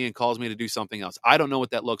blesses me and calls me to do something else. I don't know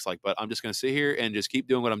what that looks like, but I'm just going to sit here and just keep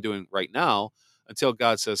doing what I'm doing right now until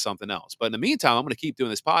God says something else. But in the meantime, I'm going to keep doing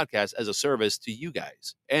this podcast as a service to you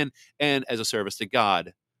guys and as a service to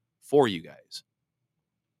God for you guys.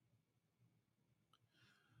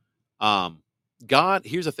 God,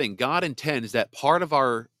 here's the thing. God intends that part of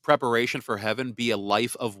our preparation for heaven be a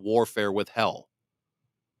life of warfare with hell.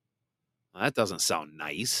 Now, that doesn't sound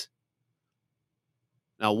nice.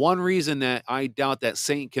 Now, one reason that I doubt that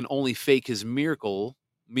Satan can only fake his miracles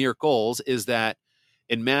is that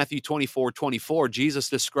in Matthew 24:24, Jesus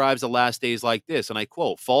describes the last days like this, and I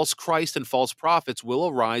quote, false Christ and false prophets will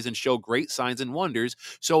arise and show great signs and wonders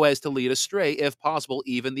so as to lead astray, if possible,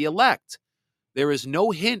 even the elect. There is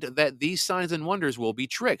no hint that these signs and wonders will be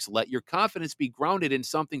tricks. Let your confidence be grounded in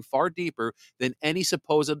something far deeper than any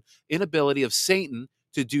supposed inability of Satan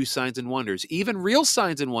to do signs and wonders. Even real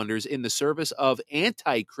signs and wonders in the service of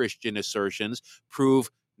anti-Christian assertions prove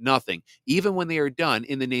nothing, even when they are done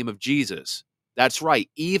in the name of Jesus. That's right,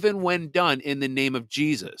 even when done in the name of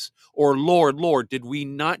Jesus. Or, Lord, Lord, did we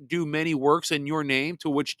not do many works in your name? To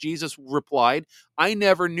which Jesus replied, I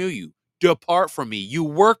never knew you. Depart from me, you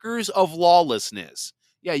workers of lawlessness.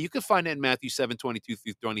 Yeah, you can find it in Matthew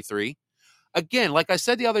 7:22-23. Again, like I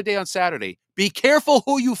said the other day on Saturday, be careful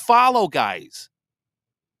who you follow, guys.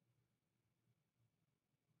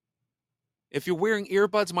 If you're wearing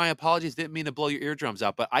earbuds, my apologies, didn't mean to blow your eardrums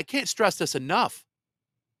out, but I can't stress this enough.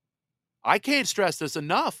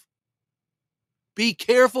 Be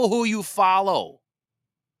careful who you follow.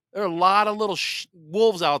 There are a lot of little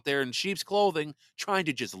wolves out there in sheep's clothing trying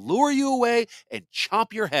to just lure you away and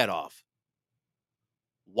chomp your head off.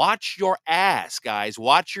 Watch your ass, guys.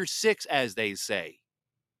 Watch your six, as they say.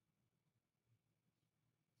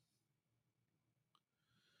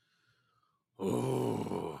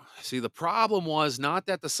 Oh, see, the problem was not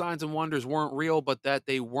that the signs and wonders weren't real, but that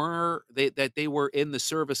they were in the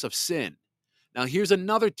service of sin. Now, here's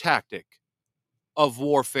another tactic of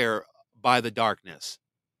warfare by the darkness.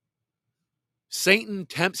 Satan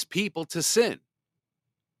tempts people to sin.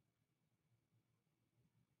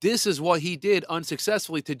 This is what he did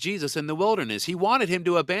unsuccessfully to Jesus in the wilderness. He wanted him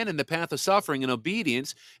to abandon the path of suffering and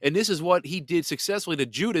obedience, and this is what he did successfully to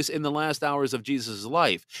Judas in the last hours of Jesus'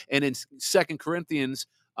 life. And in 2 Corinthians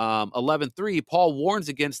 11:3, Paul warns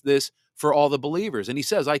against this for all the believers. And he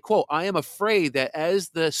says, I quote, I am afraid that as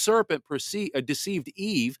the serpent deceived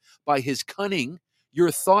Eve by his cunning, your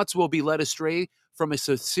thoughts will be led astray from a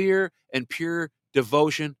sincere and pure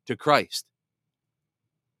devotion to Christ.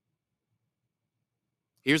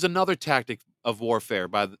 Here's another tactic of warfare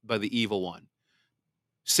by the evil one.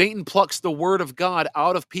 Satan plucks the word of God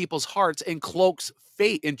out of people's hearts and cloaks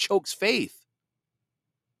faith and chokes faith.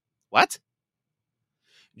 What?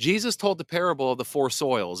 Jesus told the parable of the four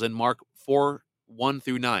soils in Mark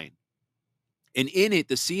 4:1-9. And in it,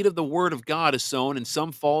 the seed of the word of God is sown, and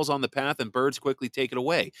some falls on the path, and birds quickly take it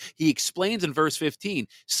away. He explains in verse 15,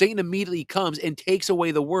 Satan immediately comes and takes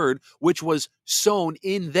away the word which was sown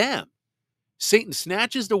in them. Satan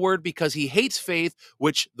snatches the word because he hates faith,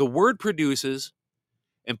 which the word produces.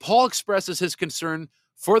 And Paul expresses his concern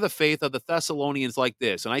for the faith of the Thessalonians like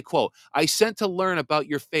this, and I quote, I sent to learn about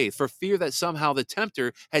your faith for fear that somehow the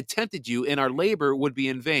tempter had tempted you and our labor would be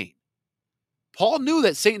in vain. Paul knew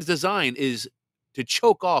that Satan's design is to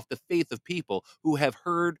choke off the faith of people who have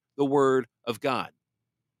heard the word of God.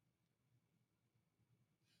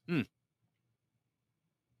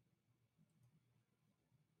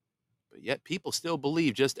 But yet people still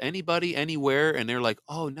believe just anybody, anywhere, and they're like,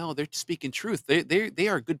 oh no, they're speaking truth. They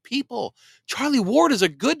are good people. Charlie Ward is a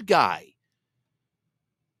good guy.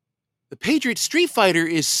 The Patriot Street Fighter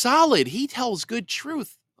is solid. He tells good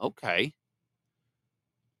truth. Okay.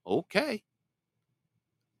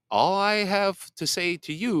 All I have to say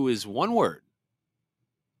to you is one word: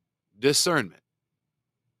 discernment.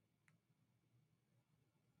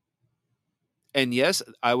 And yes,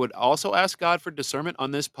 I would also ask God for discernment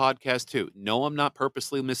on this podcast too. No, I'm not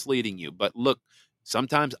purposely misleading you, but look,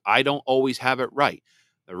 sometimes I don't always have it right.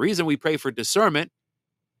 The reason we pray for discernment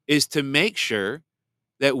is to make sure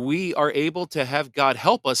that we are able to have God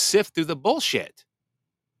help us sift through the bullshit.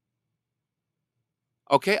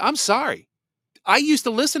 Okay, I'm sorry. I used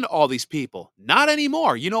to listen to all these people. Not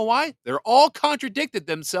anymore. You know why? They're all contradicted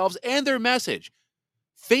themselves and their message.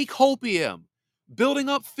 Fake hopium, building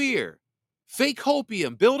up fear. Fake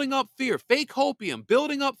hopium, building up fear. Fake hopium,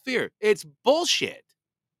 building up fear. It's bullshit.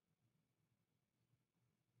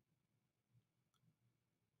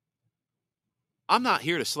 I'm not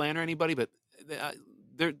here to slander anybody, but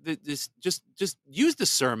just use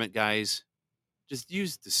discernment, guys. Just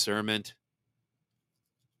use discernment.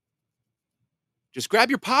 Just grab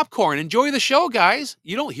your popcorn, enjoy the show, guys.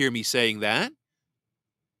 You don't hear me saying that.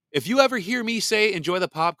 If you ever hear me say enjoy the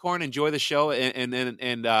popcorn, enjoy the show,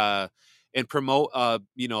 and promote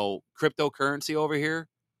cryptocurrency over here,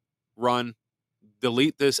 run,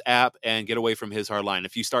 delete this app, and get away from his hard line.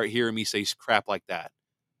 If you start hearing me say crap like that,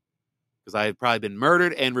 because I had probably been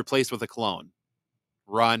murdered and replaced with a clone,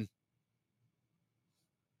 run.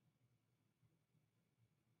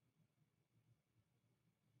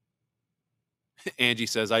 Angie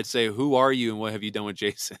says, I'd say, who are you and what have you done with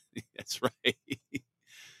Jason? That's right.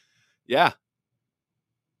 Yeah.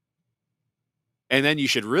 And then you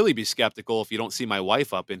should really be skeptical if you don't see my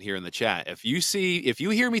wife up in here in the chat. If you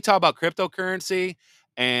hear me talk about cryptocurrency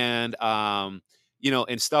and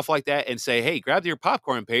and stuff like that and say, hey, grab your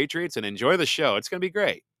popcorn, Patriots, and enjoy the show. It's gonna be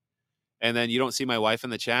great. And then you don't see my wife in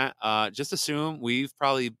the chat, just assume we've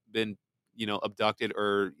probably been, abducted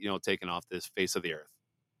or, taken off this face of the earth.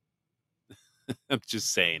 I'm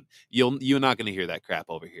just saying. You're not gonna hear that crap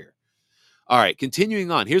over here. All right, continuing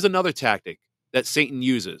on. Here's another tactic that Satan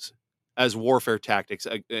uses as warfare tactics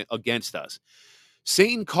against us.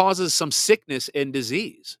 Satan causes some sickness and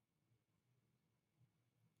disease.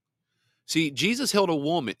 See, Jesus healed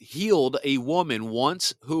a woman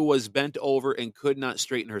once who was bent over and could not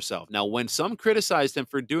straighten herself. Now, when some criticized him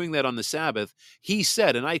for doing that on the Sabbath, he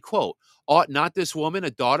said, and I quote, ought not this woman,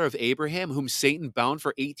 a daughter of Abraham, whom Satan bound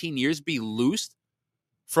for 18 years, be loosed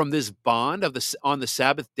from this bond on the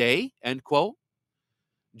Sabbath day? End quote.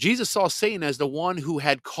 Jesus saw Satan as the one who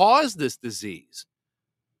had caused this disease.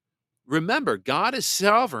 Remember, God is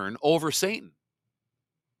sovereign over Satan.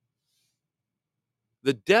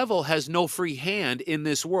 The devil has no free hand in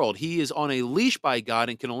this world. He is on a leash by God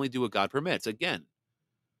and can only do what God permits. Again,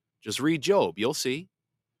 just read Job. You'll see.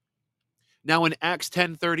 Now in Acts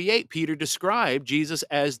 10:38, Peter described Jesus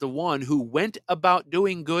as the one who went about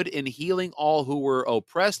doing good and healing all who were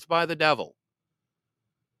oppressed by the devil.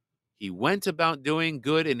 He went about doing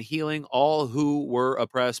good and healing all who were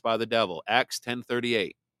oppressed by the devil. Acts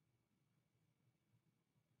 10:38.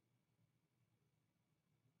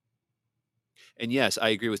 And yes, I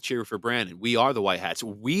agree with Cheer for Brandon. We are the white hats.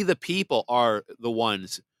 We, the people, are the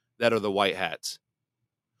ones that are the white hats.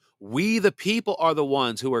 We, the people, are the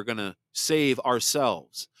ones who are going to save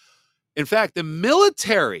ourselves. In fact, the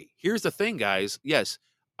military, here's the thing, guys. Yes,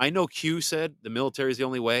 I know Q said the military is the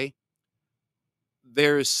only way.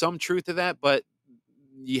 There's some truth to that, but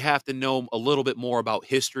you have to know a little bit more about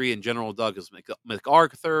history and General Douglas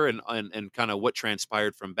MacArthur and kind of what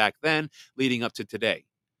transpired from back then leading up to today.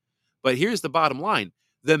 But here's the bottom line.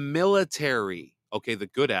 The military, okay, the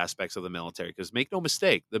good aspects of the military, because make no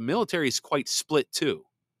mistake, the military is quite split too.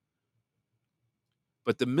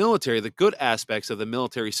 But the military, the good aspects of the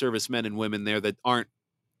military servicemen and women there that aren't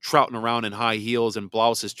trouting around in high heels and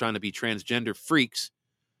blouses trying to be transgender freaks,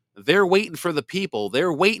 They're waiting for the people.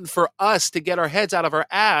 They're waiting for us to get our heads out of our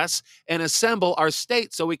ass and assemble our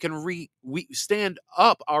state so we can stand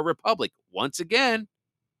up our republic. Once again,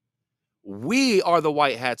 we are the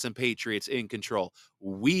white hats and patriots in control.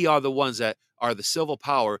 We are the ones that are the civil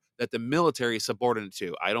power that the military is subordinate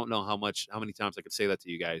to. I don't know how many times I could say that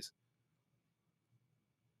to you guys.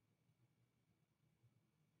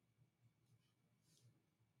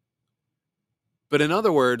 But in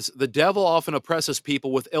other words, the devil often oppresses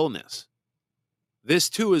people with illness. This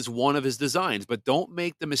too is one of his designs, but don't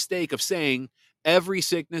make the mistake of saying every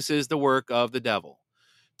sickness is the work of the devil.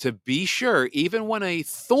 To be sure, even when a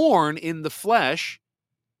thorn in the flesh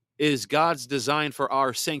is God's design for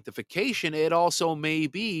our sanctification, it also may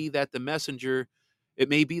be that the messenger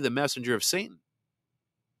of Satan.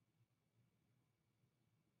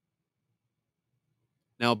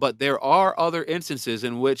 Now, but there are other instances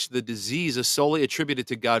in which the disease is solely attributed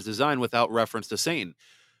to God's design without reference to Satan.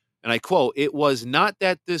 And I quote, "It was not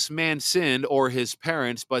that this man sinned or his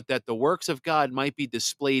parents, but that the works of God might be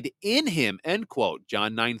displayed in him," end quote,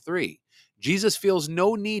 John 9:3. Jesus feels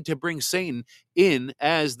no need to bring Satan in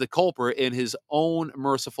as the culprit in his own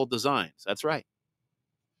merciful designs. That's right.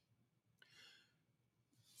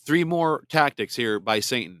 3 more tactics here by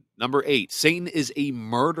Satan. Number 8, Satan is a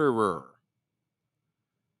murderer.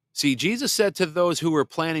 See, Jesus said to those who were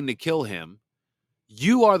planning to kill him,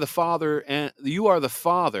 "You are the father,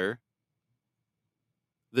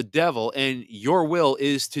 the devil, and your will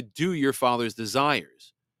is to do your father's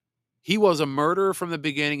desires." He was a murderer from the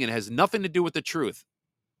beginning and has nothing to do with the truth.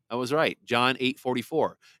 I was right. John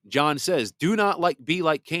 8:44. John says, "Do not be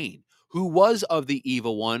like Cain, who was of the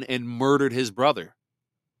evil one and murdered his brother."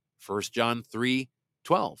 1 John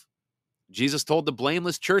 3:12. Jesus told the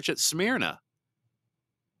blameless church at Smyrna,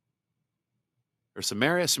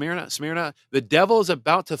 "The devil is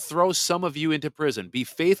about to throw some of you into prison. Be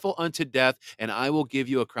faithful unto death, and I will give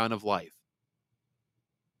you a crown of life."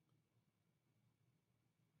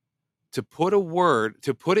 To put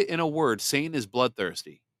it in a word, Satan is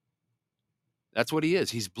bloodthirsty. That's what he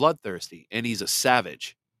is. He's bloodthirsty, and he's a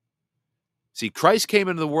savage. See, Christ came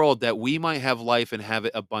into the world that we might have life and have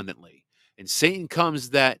it abundantly. And Satan comes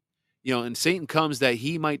that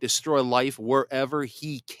he might destroy life wherever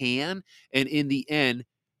he can, and in the end,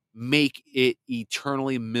 make it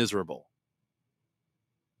eternally miserable.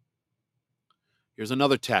 Here's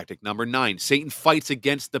another tactic, number 9. Satan fights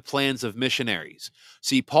against the plans of missionaries.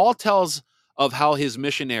 See, Paul tells of how his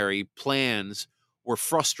missionary plans were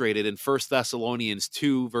frustrated in 1 Thessalonians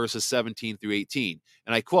 2, verses 17 through 18.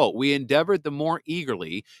 And I quote, "We endeavored the more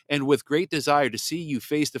eagerly and with great desire to see you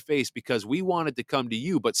face to face because we wanted to come to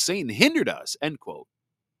you, but Satan hindered us," end quote.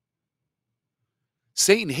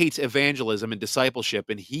 Satan hates evangelism and discipleship,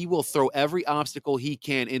 and he will throw every obstacle he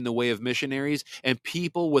can in the way of missionaries and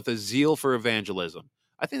people with a zeal for evangelism.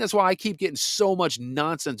 I think that's why I keep getting so much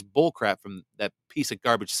nonsense bullcrap from that piece of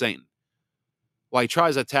garbage Satan. Why he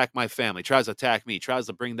tries to attack my family, tries to attack me, tries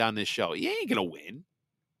to bring down this show. He ain't going to win.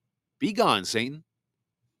 Be gone, Satan.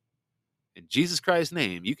 In Jesus Christ's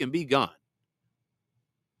name, you can be gone.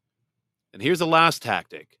 And here's the last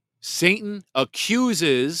tactic. Satan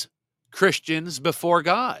accuses Christians before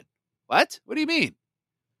God. What? What do you mean?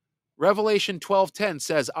 Revelation 12:10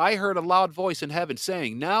 says, "I heard a loud voice in heaven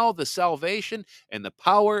saying, now the salvation and the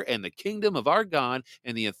power and the kingdom of our God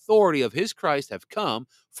and the authority of his Christ have come,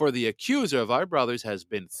 for the accuser of our brothers has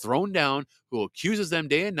been thrown down, who accuses them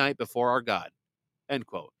day and night before our God." End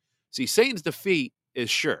quote. See, Satan's defeat is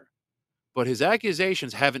sure, but his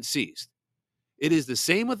accusations haven't ceased. It is the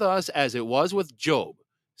same with us as it was with Job.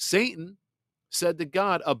 Satan said to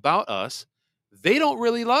God about us, "They don't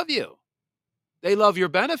really love you. They love your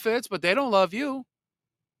benefits, but they don't love you."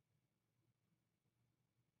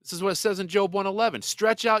 This is what it says in Job 1:11.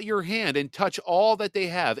 "Stretch out your hand and touch all that they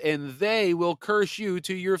have, and they will curse you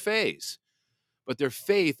to your face." But their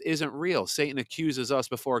faith isn't real. Satan accuses us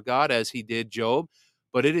before God as he did Job,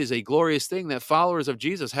 but it is a glorious thing that followers of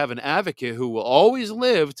Jesus have an advocate who will always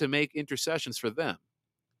live to make intercessions for them,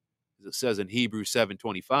 as it says in Hebrews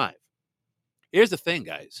 7:25. Here's the thing,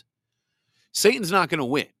 guys. Satan's not going to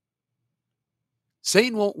win.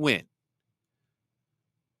 Satan won't win.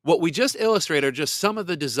 What we just illustrated are just some of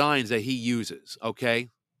the designs that he uses,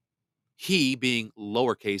 okay? He being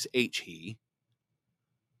lowercase h he.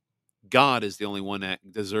 God is the only one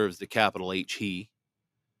that deserves the capital H he.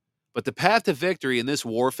 But the path to victory in this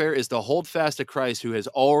warfare is to hold fast to Christ, who has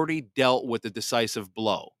already dealt with the decisive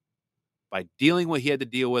blow by dealing what he had to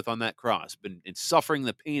deal with on that cross, and suffering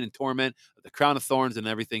the pain and torment of the crown of thorns and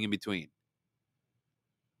everything in between.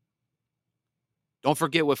 Don't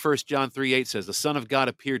forget what 1 John 3:8 says. The Son of God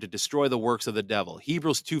appeared to destroy the works of the devil.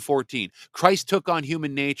 Hebrews 2:14. Christ took on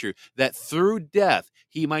human nature that through death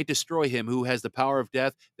he might destroy him who has the power of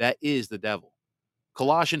death, that is the devil.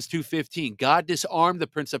 Colossians 2:15. God disarmed the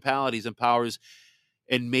principalities and powers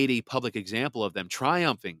and made a public example of them,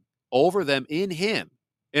 triumphing over them in him.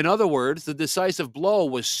 In other words, the decisive blow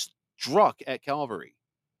was struck at Calvary.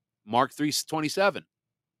 Mark 3:27.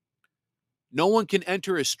 No one can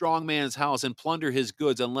enter a strong man's house and plunder his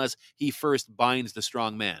goods unless he first binds the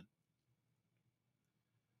strong man.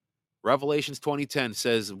 Revelations 20:10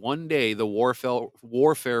 says, one day the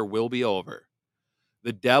warfare will be over.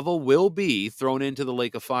 The devil will be thrown into the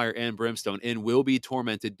lake of fire and brimstone and will be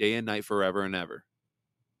tormented day and night forever and ever.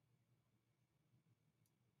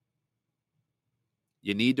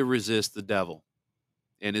 You need to resist the devil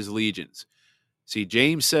and his legions. See,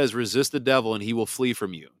 James says, resist the devil and he will flee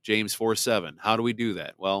from you. James 4:7. How do we do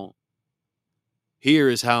that? Well, here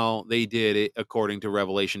is how they did it according to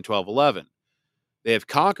Revelation 12:11. They have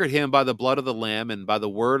conquered him by the blood of the Lamb and by the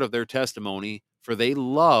word of their testimony, for they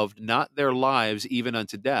loved not their lives even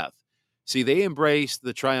unto death. See, they embraced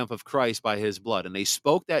the triumph of Christ by his blood, and they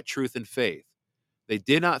spoke that truth in faith. They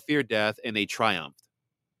did not fear death, and they triumphed,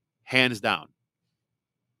 hands down.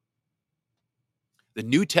 The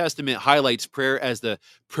New Testament highlights prayer as the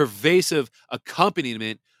pervasive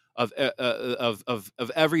accompaniment of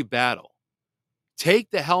every battle. Take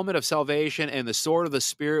the helmet of salvation and the sword of the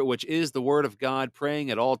Spirit, which is the word of God, praying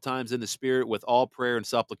at all times in the Spirit with all prayer and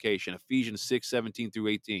supplication. Ephesians 6:17 through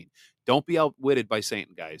 18. Don't be outwitted by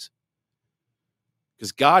Satan, guys.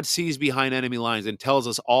 Because God sees behind enemy lines and tells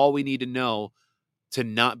us all we need to know to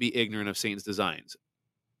not be ignorant of Satan's designs.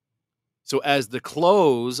 So as the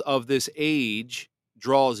close of this age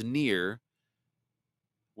draws near,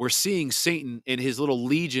 we're seeing Satan and his little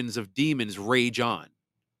legions of demons rage on,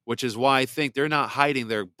 which is why I think they're not hiding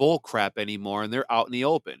their bull crap anymore and they're out in the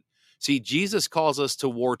open. See, Jesus calls us to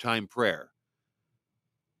wartime prayer.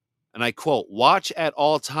 And I quote, watch at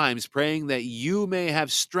all times, praying that you may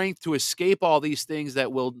have strength to escape all these things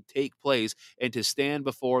that will take place and to stand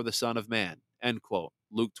before the Son of Man. End quote.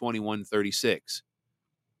 Luke 21:36.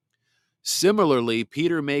 Similarly,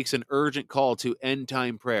 Peter makes an urgent call to end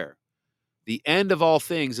time prayer. The end of all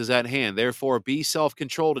things is at hand. Therefore, be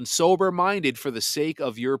self-controlled and sober-minded for the sake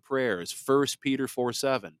of your prayers. 1 Peter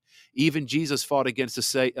 4:7. Even Jesus fought against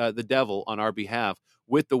the devil on our behalf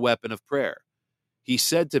with the weapon of prayer. He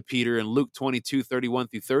said to Peter in Luke 22:31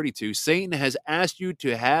 through 32, Satan has asked you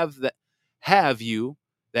to have you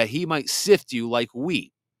that he might sift you like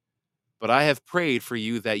wheat. But I have prayed for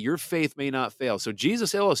you that your faith may not fail. So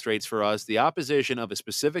Jesus illustrates for us the opposition of a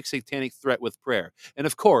specific satanic threat with prayer. And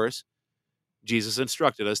of course, Jesus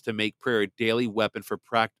instructed us to make prayer a daily weapon for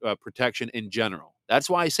protection in general.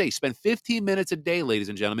 That's why I say spend 15 minutes a day, ladies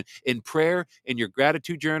and gentlemen, in prayer, in your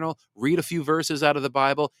gratitude journal, read a few verses out of the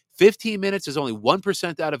Bible. 15 minutes is only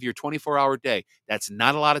 1% out of your 24-hour day. That's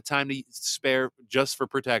not a lot of time to spare just for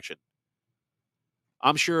protection.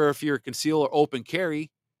 I'm sure if you're conceal or open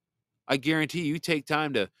carry, I guarantee you take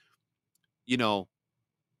time to,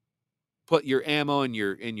 put your ammo in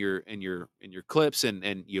your clips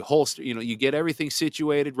and you holster, you get everything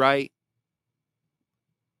situated right.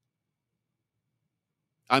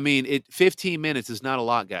 I mean, 15 minutes is not a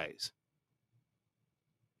lot, guys.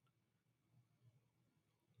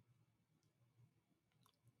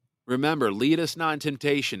 Remember, lead us not in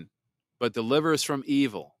temptation, but deliver us from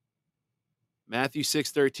evil. Matthew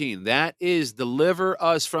 6:13. That is, deliver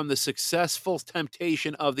us from the successful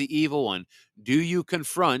temptation of the evil one. Do you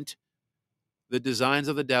confront the designs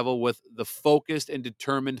of the devil with the focused and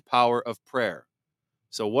determined power of prayer?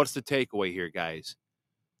 So what's the takeaway here, guys?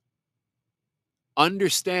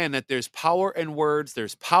 Understand that there's power in words.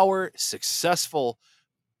 There's power, successful.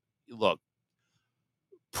 Look,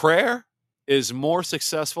 prayer is more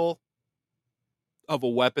successful of a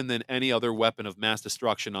weapon than any other weapon of mass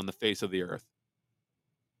destruction on the face of the earth.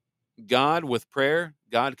 God, with prayer,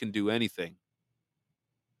 God can do anything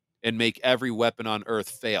and make every weapon on earth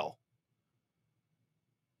fail.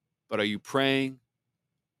 But are you praying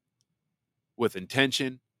with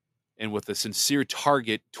intention and with a sincere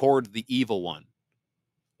target toward the evil one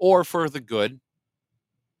or for the good?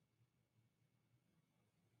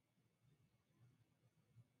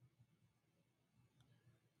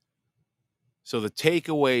 So the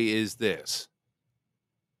takeaway is this.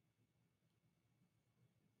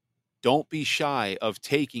 Don't be shy of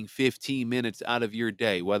taking 15 minutes out of your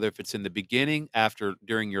day, whether if it's in the beginning,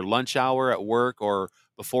 during your lunch hour at work, or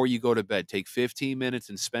before you go to bed. Take 15 minutes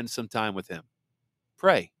and spend some time with him.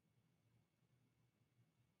 Pray.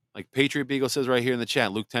 Like Patriot Beagle says right here in the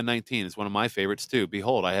chat, Luke 10:19 is one of my favorites too.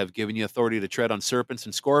 Behold, I have given you authority to tread on serpents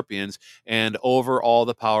and scorpions and over all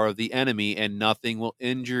the power of the enemy, and nothing will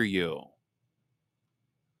injure you.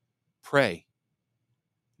 Pray.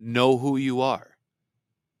 Know who you are.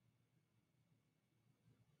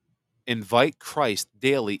 Invite Christ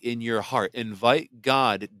daily in your heart. Invite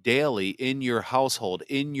God daily in your household,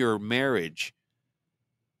 in your marriage,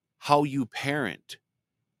 how you parent.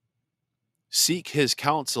 Seek his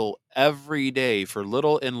counsel every day for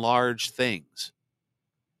little and large things.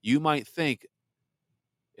 You might think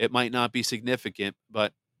it might not be significant,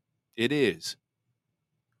 but it is.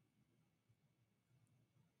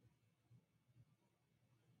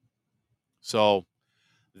 So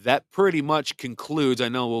that pretty much concludes. I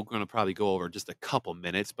know we're going to probably go over just a couple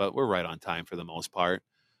minutes, but we're right on time for the most part.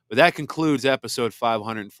 But that concludes episode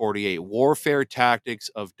 548, Warfare Tactics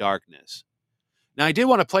of Darkness. Now, I did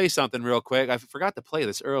want to play something real quick. I forgot to play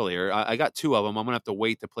this earlier. I got two of them. I'm going to have to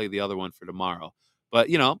wait to play the other one for tomorrow. But,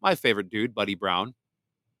 you know, my favorite dude, Buddy Brown.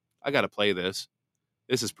 I got to play this.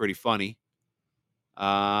 This is pretty funny.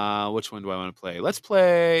 Which one do I want to play? Let's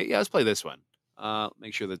play this one.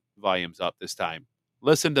 Make sure the volume's up this time.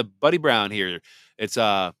 Listen to Buddy Brown here. It's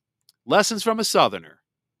Lessons from a Southerner.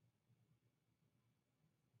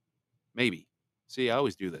 Maybe. See, I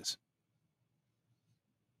always do this.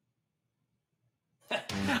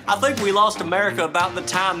 I think we lost America about the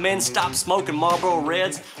time men stopped smoking Marlboro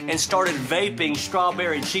Reds and started vaping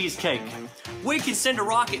strawberry cheesecake. We can send a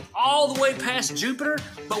rocket all the way past Jupiter,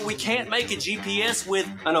 but we can't make a GPS with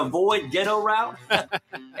an avoid ghetto route.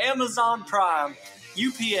 Amazon Prime,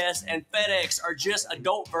 UPS, and FedEx are just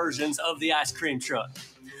adult versions of the ice cream truck.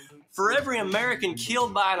 For every American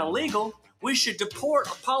killed by an illegal, we should deport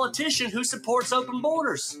a politician who supports open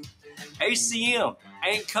borders. ACM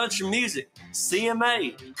ain't country music.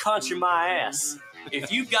 CMA, country my ass.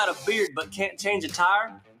 If you've got a beard but can't change a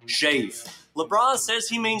tire, shave. LeBron says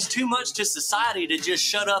he means too much to society to just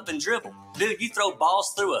shut up and dribble. Dude, you throw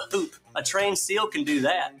balls through a hoop. A trained SEAL can do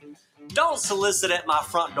that. Don't solicit at my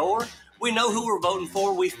front door. We know who we're voting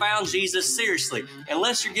for. We found Jesus. Seriously.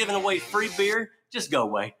 Unless you're giving away free beer, just go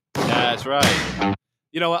away. That's right.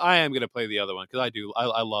 You know what? I am going to play the other one because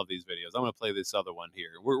I love these videos. I'm going to play this other one here.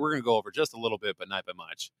 We're going to go over just a little bit, but not by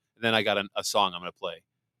much. And then I got a song I'm going to play.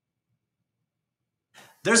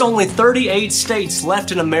 There's only 38 states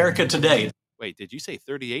left in America today. Wait, did you say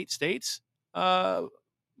 38 states?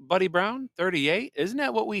 Buddy Brown, 38? Isn't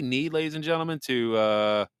that what we need, ladies and gentlemen,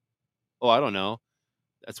 to, I don't know.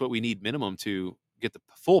 That's what we need minimum to get the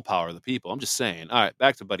full power of the people. I'm just saying. All right,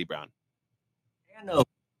 back to Buddy Brown.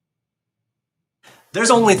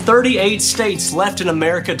 There's only 38 states left in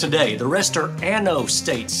America today. The rest are ANO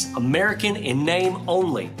states, American in name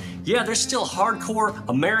only. Yeah, there's still hardcore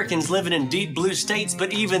Americans living in deep blue states,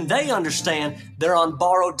 but even they understand they're on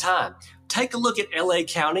borrowed time. Take a look at LA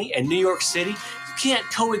County and New York City. You can't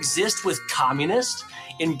coexist with communists.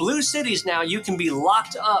 In blue cities now, you can be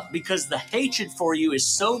locked up because the hatred for you is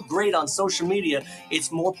so great on social media,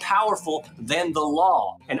 it's more powerful than the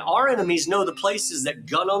law. And our enemies know the places that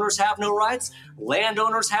gun owners have no rights,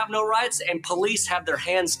 landowners have no rights, and police have their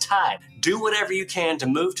hands tied. Do whatever you can to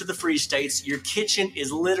move to the free states. Your kitchen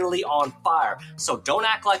is literally on fire. So don't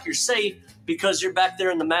act like you're safe because you're back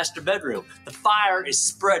there in the master bedroom. The fire is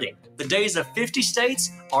spreading. The days of 50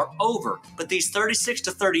 states are over, but these 36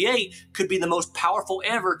 to 38 could be the most powerful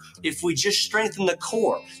ever if we just strengthen the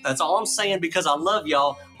core. That's all I'm saying because I love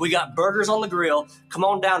y'all. We got burgers on the grill. Come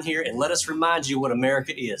on down here and let us remind you what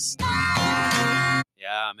America is.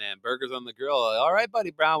 Yeah, man, burgers on the grill. All right, Buddy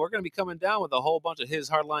Brown, we're going to be coming down with a whole bunch of his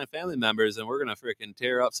Hardline family members, and we're going to freaking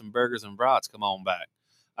tear up some burgers and brats. Come on back.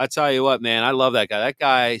 I tell you what, man, I love that guy. That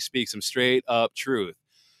guy speaks some straight up truth.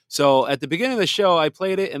 So at the beginning of the show, I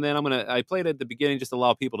played it, and then I played it at the beginning just to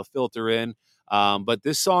allow people to filter in. But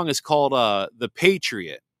this song is called The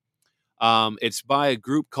Patriot. It's by a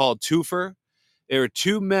group called Twofer. There are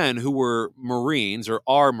two men who were Marines or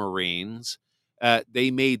are Marines.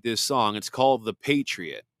 They made this song. It's called The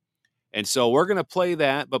Patriot. And so we're going to play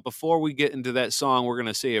that. But before we get into that song, we're going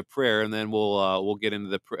to say a prayer, and then we'll get into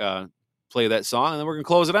the play that song, and then we're going to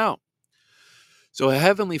close it out. So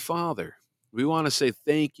Heavenly Father, we want to say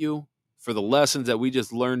thank you for the lessons that we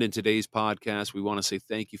just learned in today's podcast. We want to say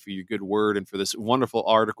thank you for your good word and for this wonderful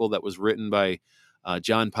article that was written by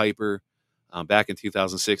John Piper back in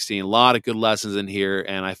 2016. A lot of good lessons in here,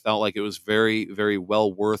 and I felt like it was very, very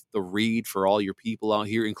well worth the read for all your people out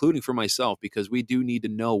here, including for myself, because we do need to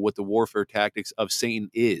know what the warfare tactics of Satan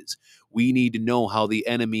is. We need to know how the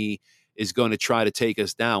enemy is going to try to take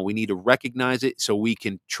us down. We need to recognize it so we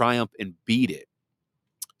can triumph and beat it.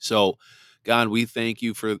 So, God, we thank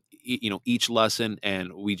you for each lesson,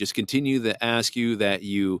 and we just continue to ask you that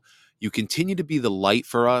you continue to be the light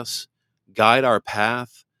for us, guide our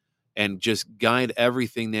path, and just guide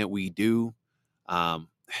everything that we do.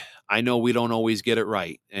 I know we don't always get it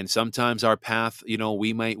right, and sometimes our path,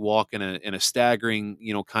 we might walk in a staggering,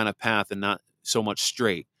 kind of path and not so much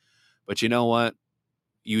straight. But you know what?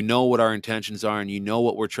 You know what our intentions are, and you know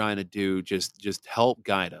what we're trying to do. Just help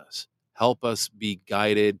guide us. Help us be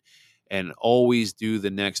guided and always do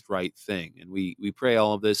the next right thing. And we pray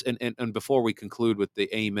all of this. And before we conclude with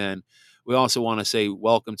the amen, we also want to say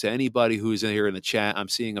welcome to anybody who's in here in the chat. I'm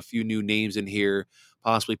seeing a few new names in here,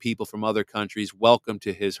 possibly people from other countries. Welcome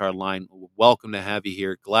to His Hard Line. Welcome to have you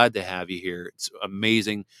here. Glad to have you here. It's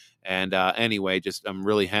amazing. And anyway, I'm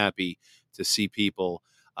really happy to see people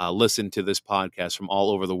listen to this podcast from all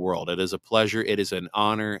over the world. It is a pleasure. It is an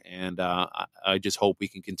honor. And I just hope we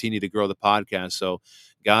can continue to grow the podcast. So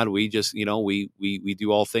God, we just, we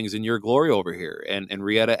do all things in your glory over here. And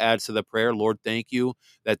Rietta adds to the prayer, Lord, thank you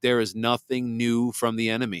that there is nothing new from the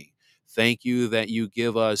enemy. Thank you that you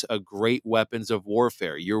give us a great weapons of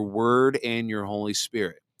warfare, your word and your Holy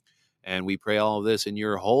Spirit. And we pray all of this in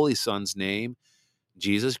your holy Son's name,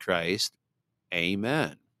 Jesus Christ.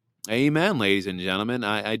 Amen. Amen, ladies and gentlemen.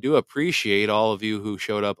 I do appreciate all of you who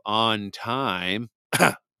showed up on time.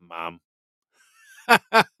 Mom.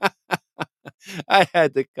 I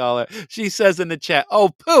had to call her. She says in the chat, oh,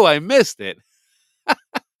 poo, I missed it.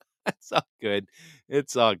 It's all good.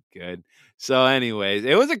 It's all good. So anyways,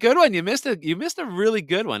 it was a good one. You missed a really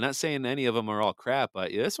good one. Not saying any of them are all crap,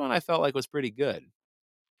 but this one I felt like was pretty good.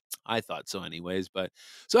 I thought so anyways, but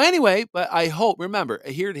I hope, remember,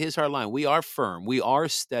 here at His Hard Line, we are firm, we are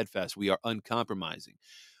steadfast, we are uncompromising.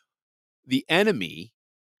 The enemy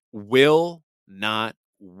will not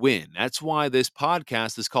win. That's why this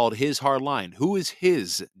podcast is called His Hard Line. Who is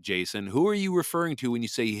his, Jason? Who are you referring to when you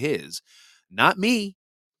say his? Not me.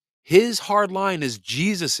 His hard line is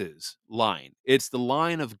Jesus's line. It's the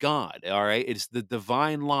line of God, all right? It's the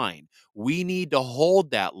divine line. We need to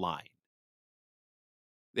hold that line.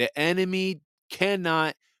 The enemy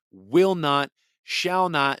cannot, will not, shall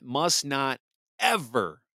not, must not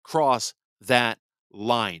ever cross that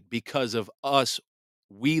line because of us,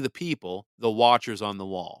 we the people, the watchers on the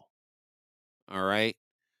wall. All right?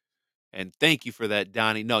 And thank you for that,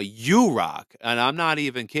 Donnie. No, you rock. And I'm not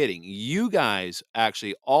even kidding. You guys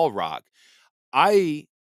actually all rock. I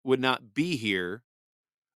would not be here.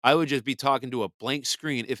 I would just be talking to a blank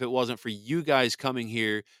screen if it wasn't for you guys coming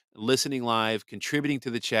here, listening live, contributing to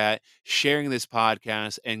the chat, sharing this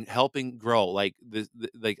podcast, and helping grow. Like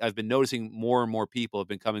I've been noticing more and more people have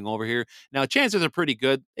been coming over here. Now, chances are pretty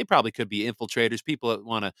good. They probably could be infiltrators, people that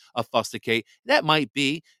want to obfuscate. That might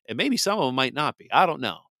be, and maybe some of them might not be. I don't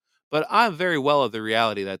know. But I'm very well of the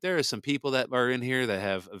reality that there are some people that are in here that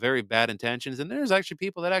have very bad intentions, and there's actually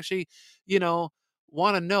people that actually,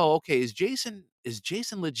 want to know, okay, is Jason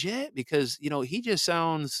legit? Because, he just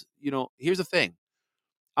sounds, here's the thing.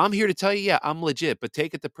 I'm here to tell you, yeah, I'm legit, but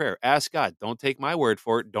take it to prayer. Ask God. Don't take my word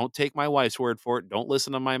for it. Don't take my wife's word for it. Don't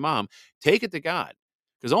listen to my mom. Take it to God,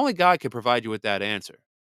 because only God can provide you with that answer.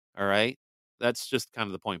 All right. That's just kind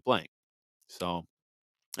of the point blank. So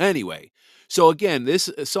anyway, so again, this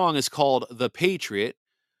song is called The Patriot.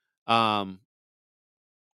 Twofer,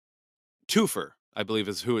 I believe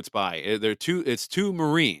is who it's by. It's two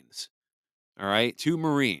Marines. All right, two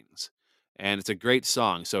Marines. And it's a great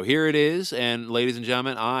song. So here it is. And ladies and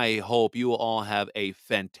gentlemen, I hope you will all have a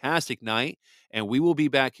fantastic night. And we will be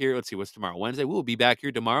back here. Let's see, what's tomorrow? Wednesday. We will be back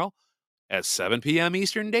here tomorrow at 7 p.m.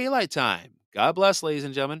 Eastern Daylight Time. God bless, ladies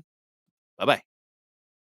and gentlemen. Bye-bye.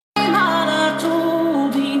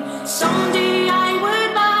 Someday I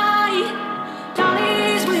would buy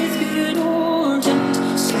dollies with good oars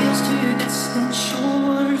and sails to distant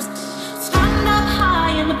shores. Stand up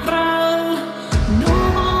high in the proud,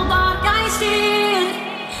 noble bark I steer.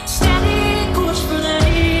 Steady course for the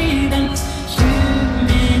havens. Too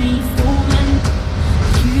many foemen,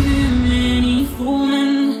 too many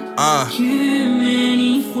foemen, too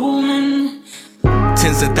many foemen.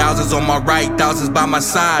 Tens of thousands on my right, thousands by my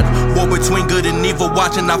side. War between good and evil,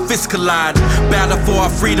 watching our fists collide. Battle for our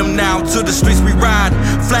freedom now, to the streets we ride.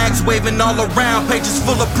 Flags waving all around, pages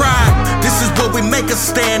full of pride. This is where we make a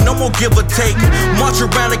stand, no more give or take. March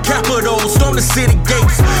around the Capitol, storm the city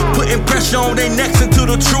gates. Putting pressure on their necks until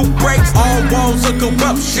the truth breaks. All walls the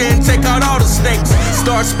corruption, take out all the snakes.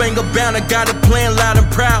 Star Spangled Banner, got it playing loud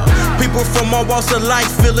and proud. People from all walks of life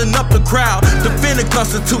filling up the crowd. Defend the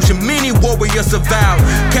Constitution, many warriors avowed.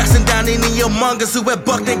 Casting down any among us who have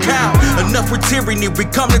bucked and cowed. Enough with tyranny, we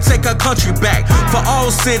come to take our country back. For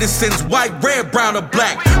all citizens, white, red, brown, or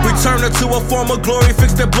black. Return her to a form of glory,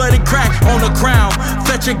 fix the bloody crack on the crown.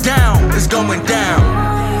 Fetch it down, it's going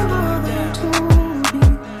down.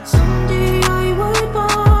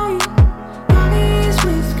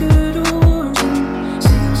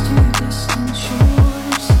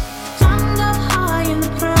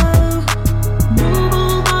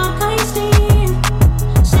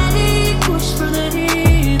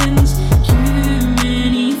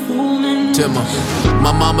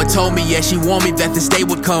 My mama told me, yeah, she warned me that this day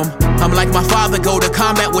would come. I'm like my father, go to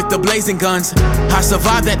combat with the blazing guns. I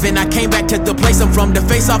survived that, then I came back to the place I'm from to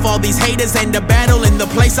face off all these haters and the battle in the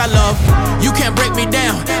place I love. You can't break me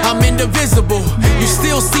down, I'm indivisible. You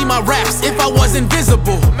still see my raps if I was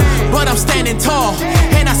invisible. But I'm standing tall,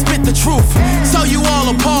 and I spit the truth. So you all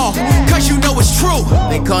appalled, cause you know it's true.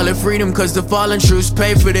 They call it freedom cause the fallen troops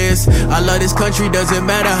pay for this. I love this country, doesn't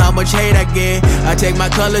matter how much hate I get. I take my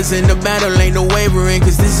colors in the battle, ain't no wavering.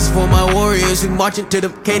 Cause this is for my warriors who marching to the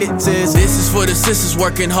cadences. This is for the sisters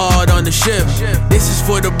working hard on the ship. This is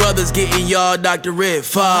for the brothers getting y'all doctorate.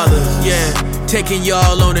 Father, yeah, taking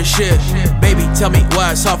y'all on the ship. Baby, tell me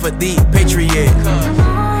why it's hard for the patriot.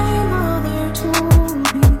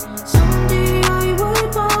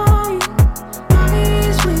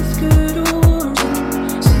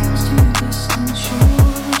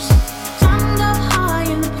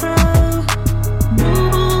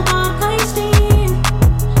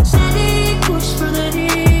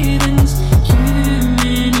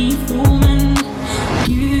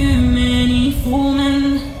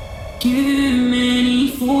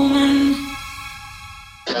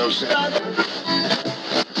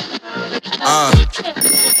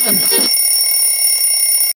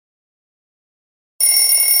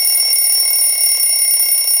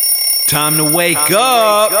 Time to wake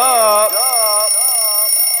up.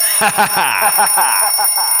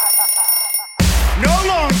 No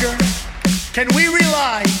longer can we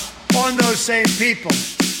rely on those same people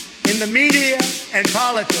in the media and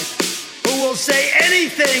politics who will say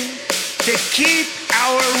anything to keep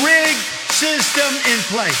our rigged system in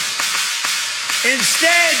place.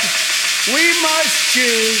 Instead, we must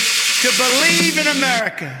choose to believe in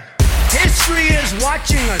America. History is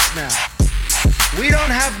watching us now. We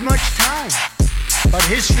don't have much time, but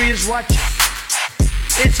history is watching.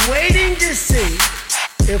 It's waiting to see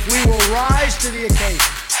if we will rise to the occasion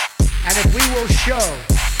and if we will show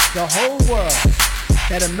the whole world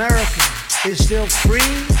that America is still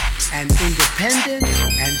free and independent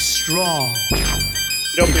and strong.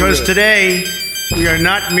 Because today, we are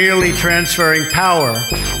not merely transferring power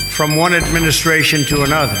from one administration to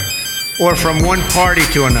another or from one party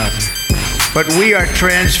to another, but we are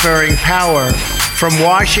transferring power from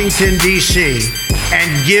Washington, D.C.,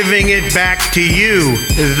 and giving it back to you,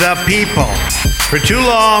 the people. For too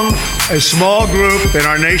long, a small group in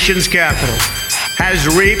our nation's capital has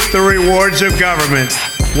reaped the rewards of government,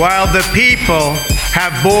 while the people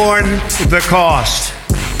have borne the cost.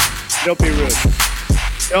 Don't be rude.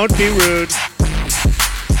 Don't be rude.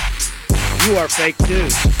 You are fake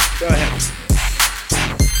news. Go ahead.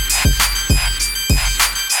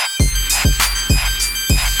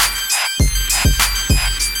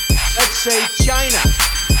 Say China.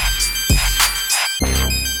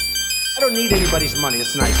 I don't need anybody's money.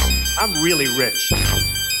 It's nice. I'm really rich.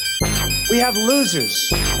 We have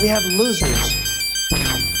losers. We have losers.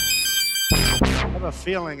 I have a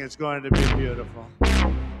feeling it's going to be beautiful.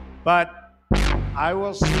 But I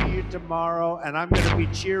will see you tomorrow, and I'm going to be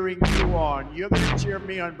cheering you on. You're going to cheer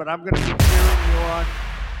me on, but I'm going to be cheering you on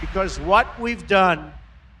because what we've done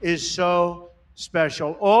is so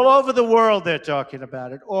special. All over the world, they're talking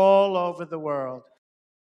about it. All over the world.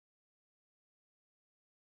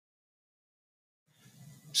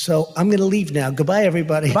 So I'm going to leave now. Goodbye,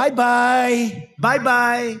 everybody. Bye-bye.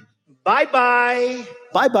 Bye-bye. Bye-bye.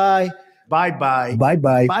 Bye-bye. Bye-bye.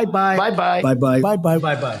 Bye-bye. Bye-bye. Bye-bye. Bye-bye. Bye-bye.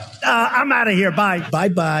 Bye-bye. I'm out of here. Bye.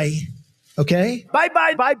 Bye-bye. Okay?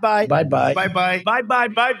 Bye-bye. Bye-bye. Bye-bye. Bye-bye. Bye-bye.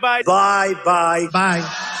 Bye-bye. Bye-bye. Bye.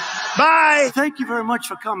 Bye. Thank you very much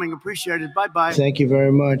for coming. Appreciate it. Bye-bye. Thank you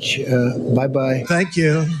very much. Bye-bye. Thank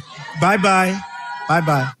you. Bye-bye.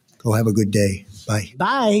 Bye-bye. Go have a good day. Bye.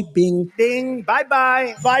 Bye. Bing. Ding.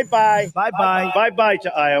 Bye-bye. Bye-bye. Bye-bye. Bye-bye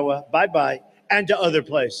to Iowa. Bye-bye. And to other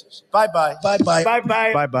places. Bye-bye. Bye-bye.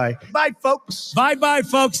 Bye-bye. Bye-bye. Bye, folks. Bye-bye,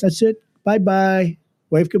 folks. That's it. Bye-bye.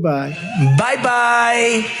 Wave goodbye.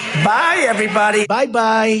 Bye-bye. Bye, everybody.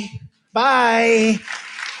 Bye-bye. Bye.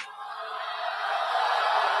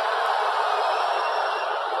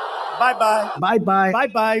 Bye-bye. Bye-bye.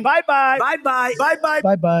 Bye-bye. Bye-bye. Bye-bye. Bye-bye.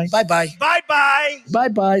 Bye-bye. Bye-bye. Bye-bye.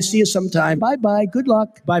 Bye-bye. See you sometime. Bye-bye. Good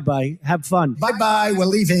luck. Bye-bye. Have fun. Bye-bye. We're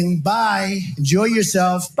leaving. Bye. Enjoy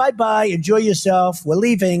yourself. Bye-bye. Enjoy yourself. We're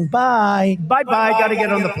leaving. Bye. Bye-bye. Got to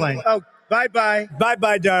get on the plane. Oh, bye-bye.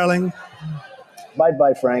 Bye-bye, darling.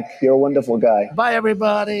 Bye-bye, Frank. You're a wonderful guy. Bye,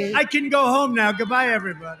 everybody. I can go home now. Goodbye,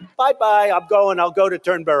 everybody. Bye-bye. I'm going. I'll go to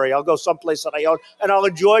Turnberry. I'll go someplace that I own, and I'll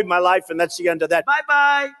enjoy my life, and that's the end of that.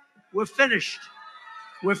 Bye-bye. We're finished.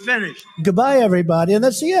 We're finished. Goodbye, everybody. And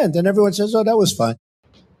that's the end. And everyone says, oh, that was fun.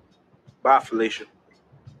 Bye, Felicia.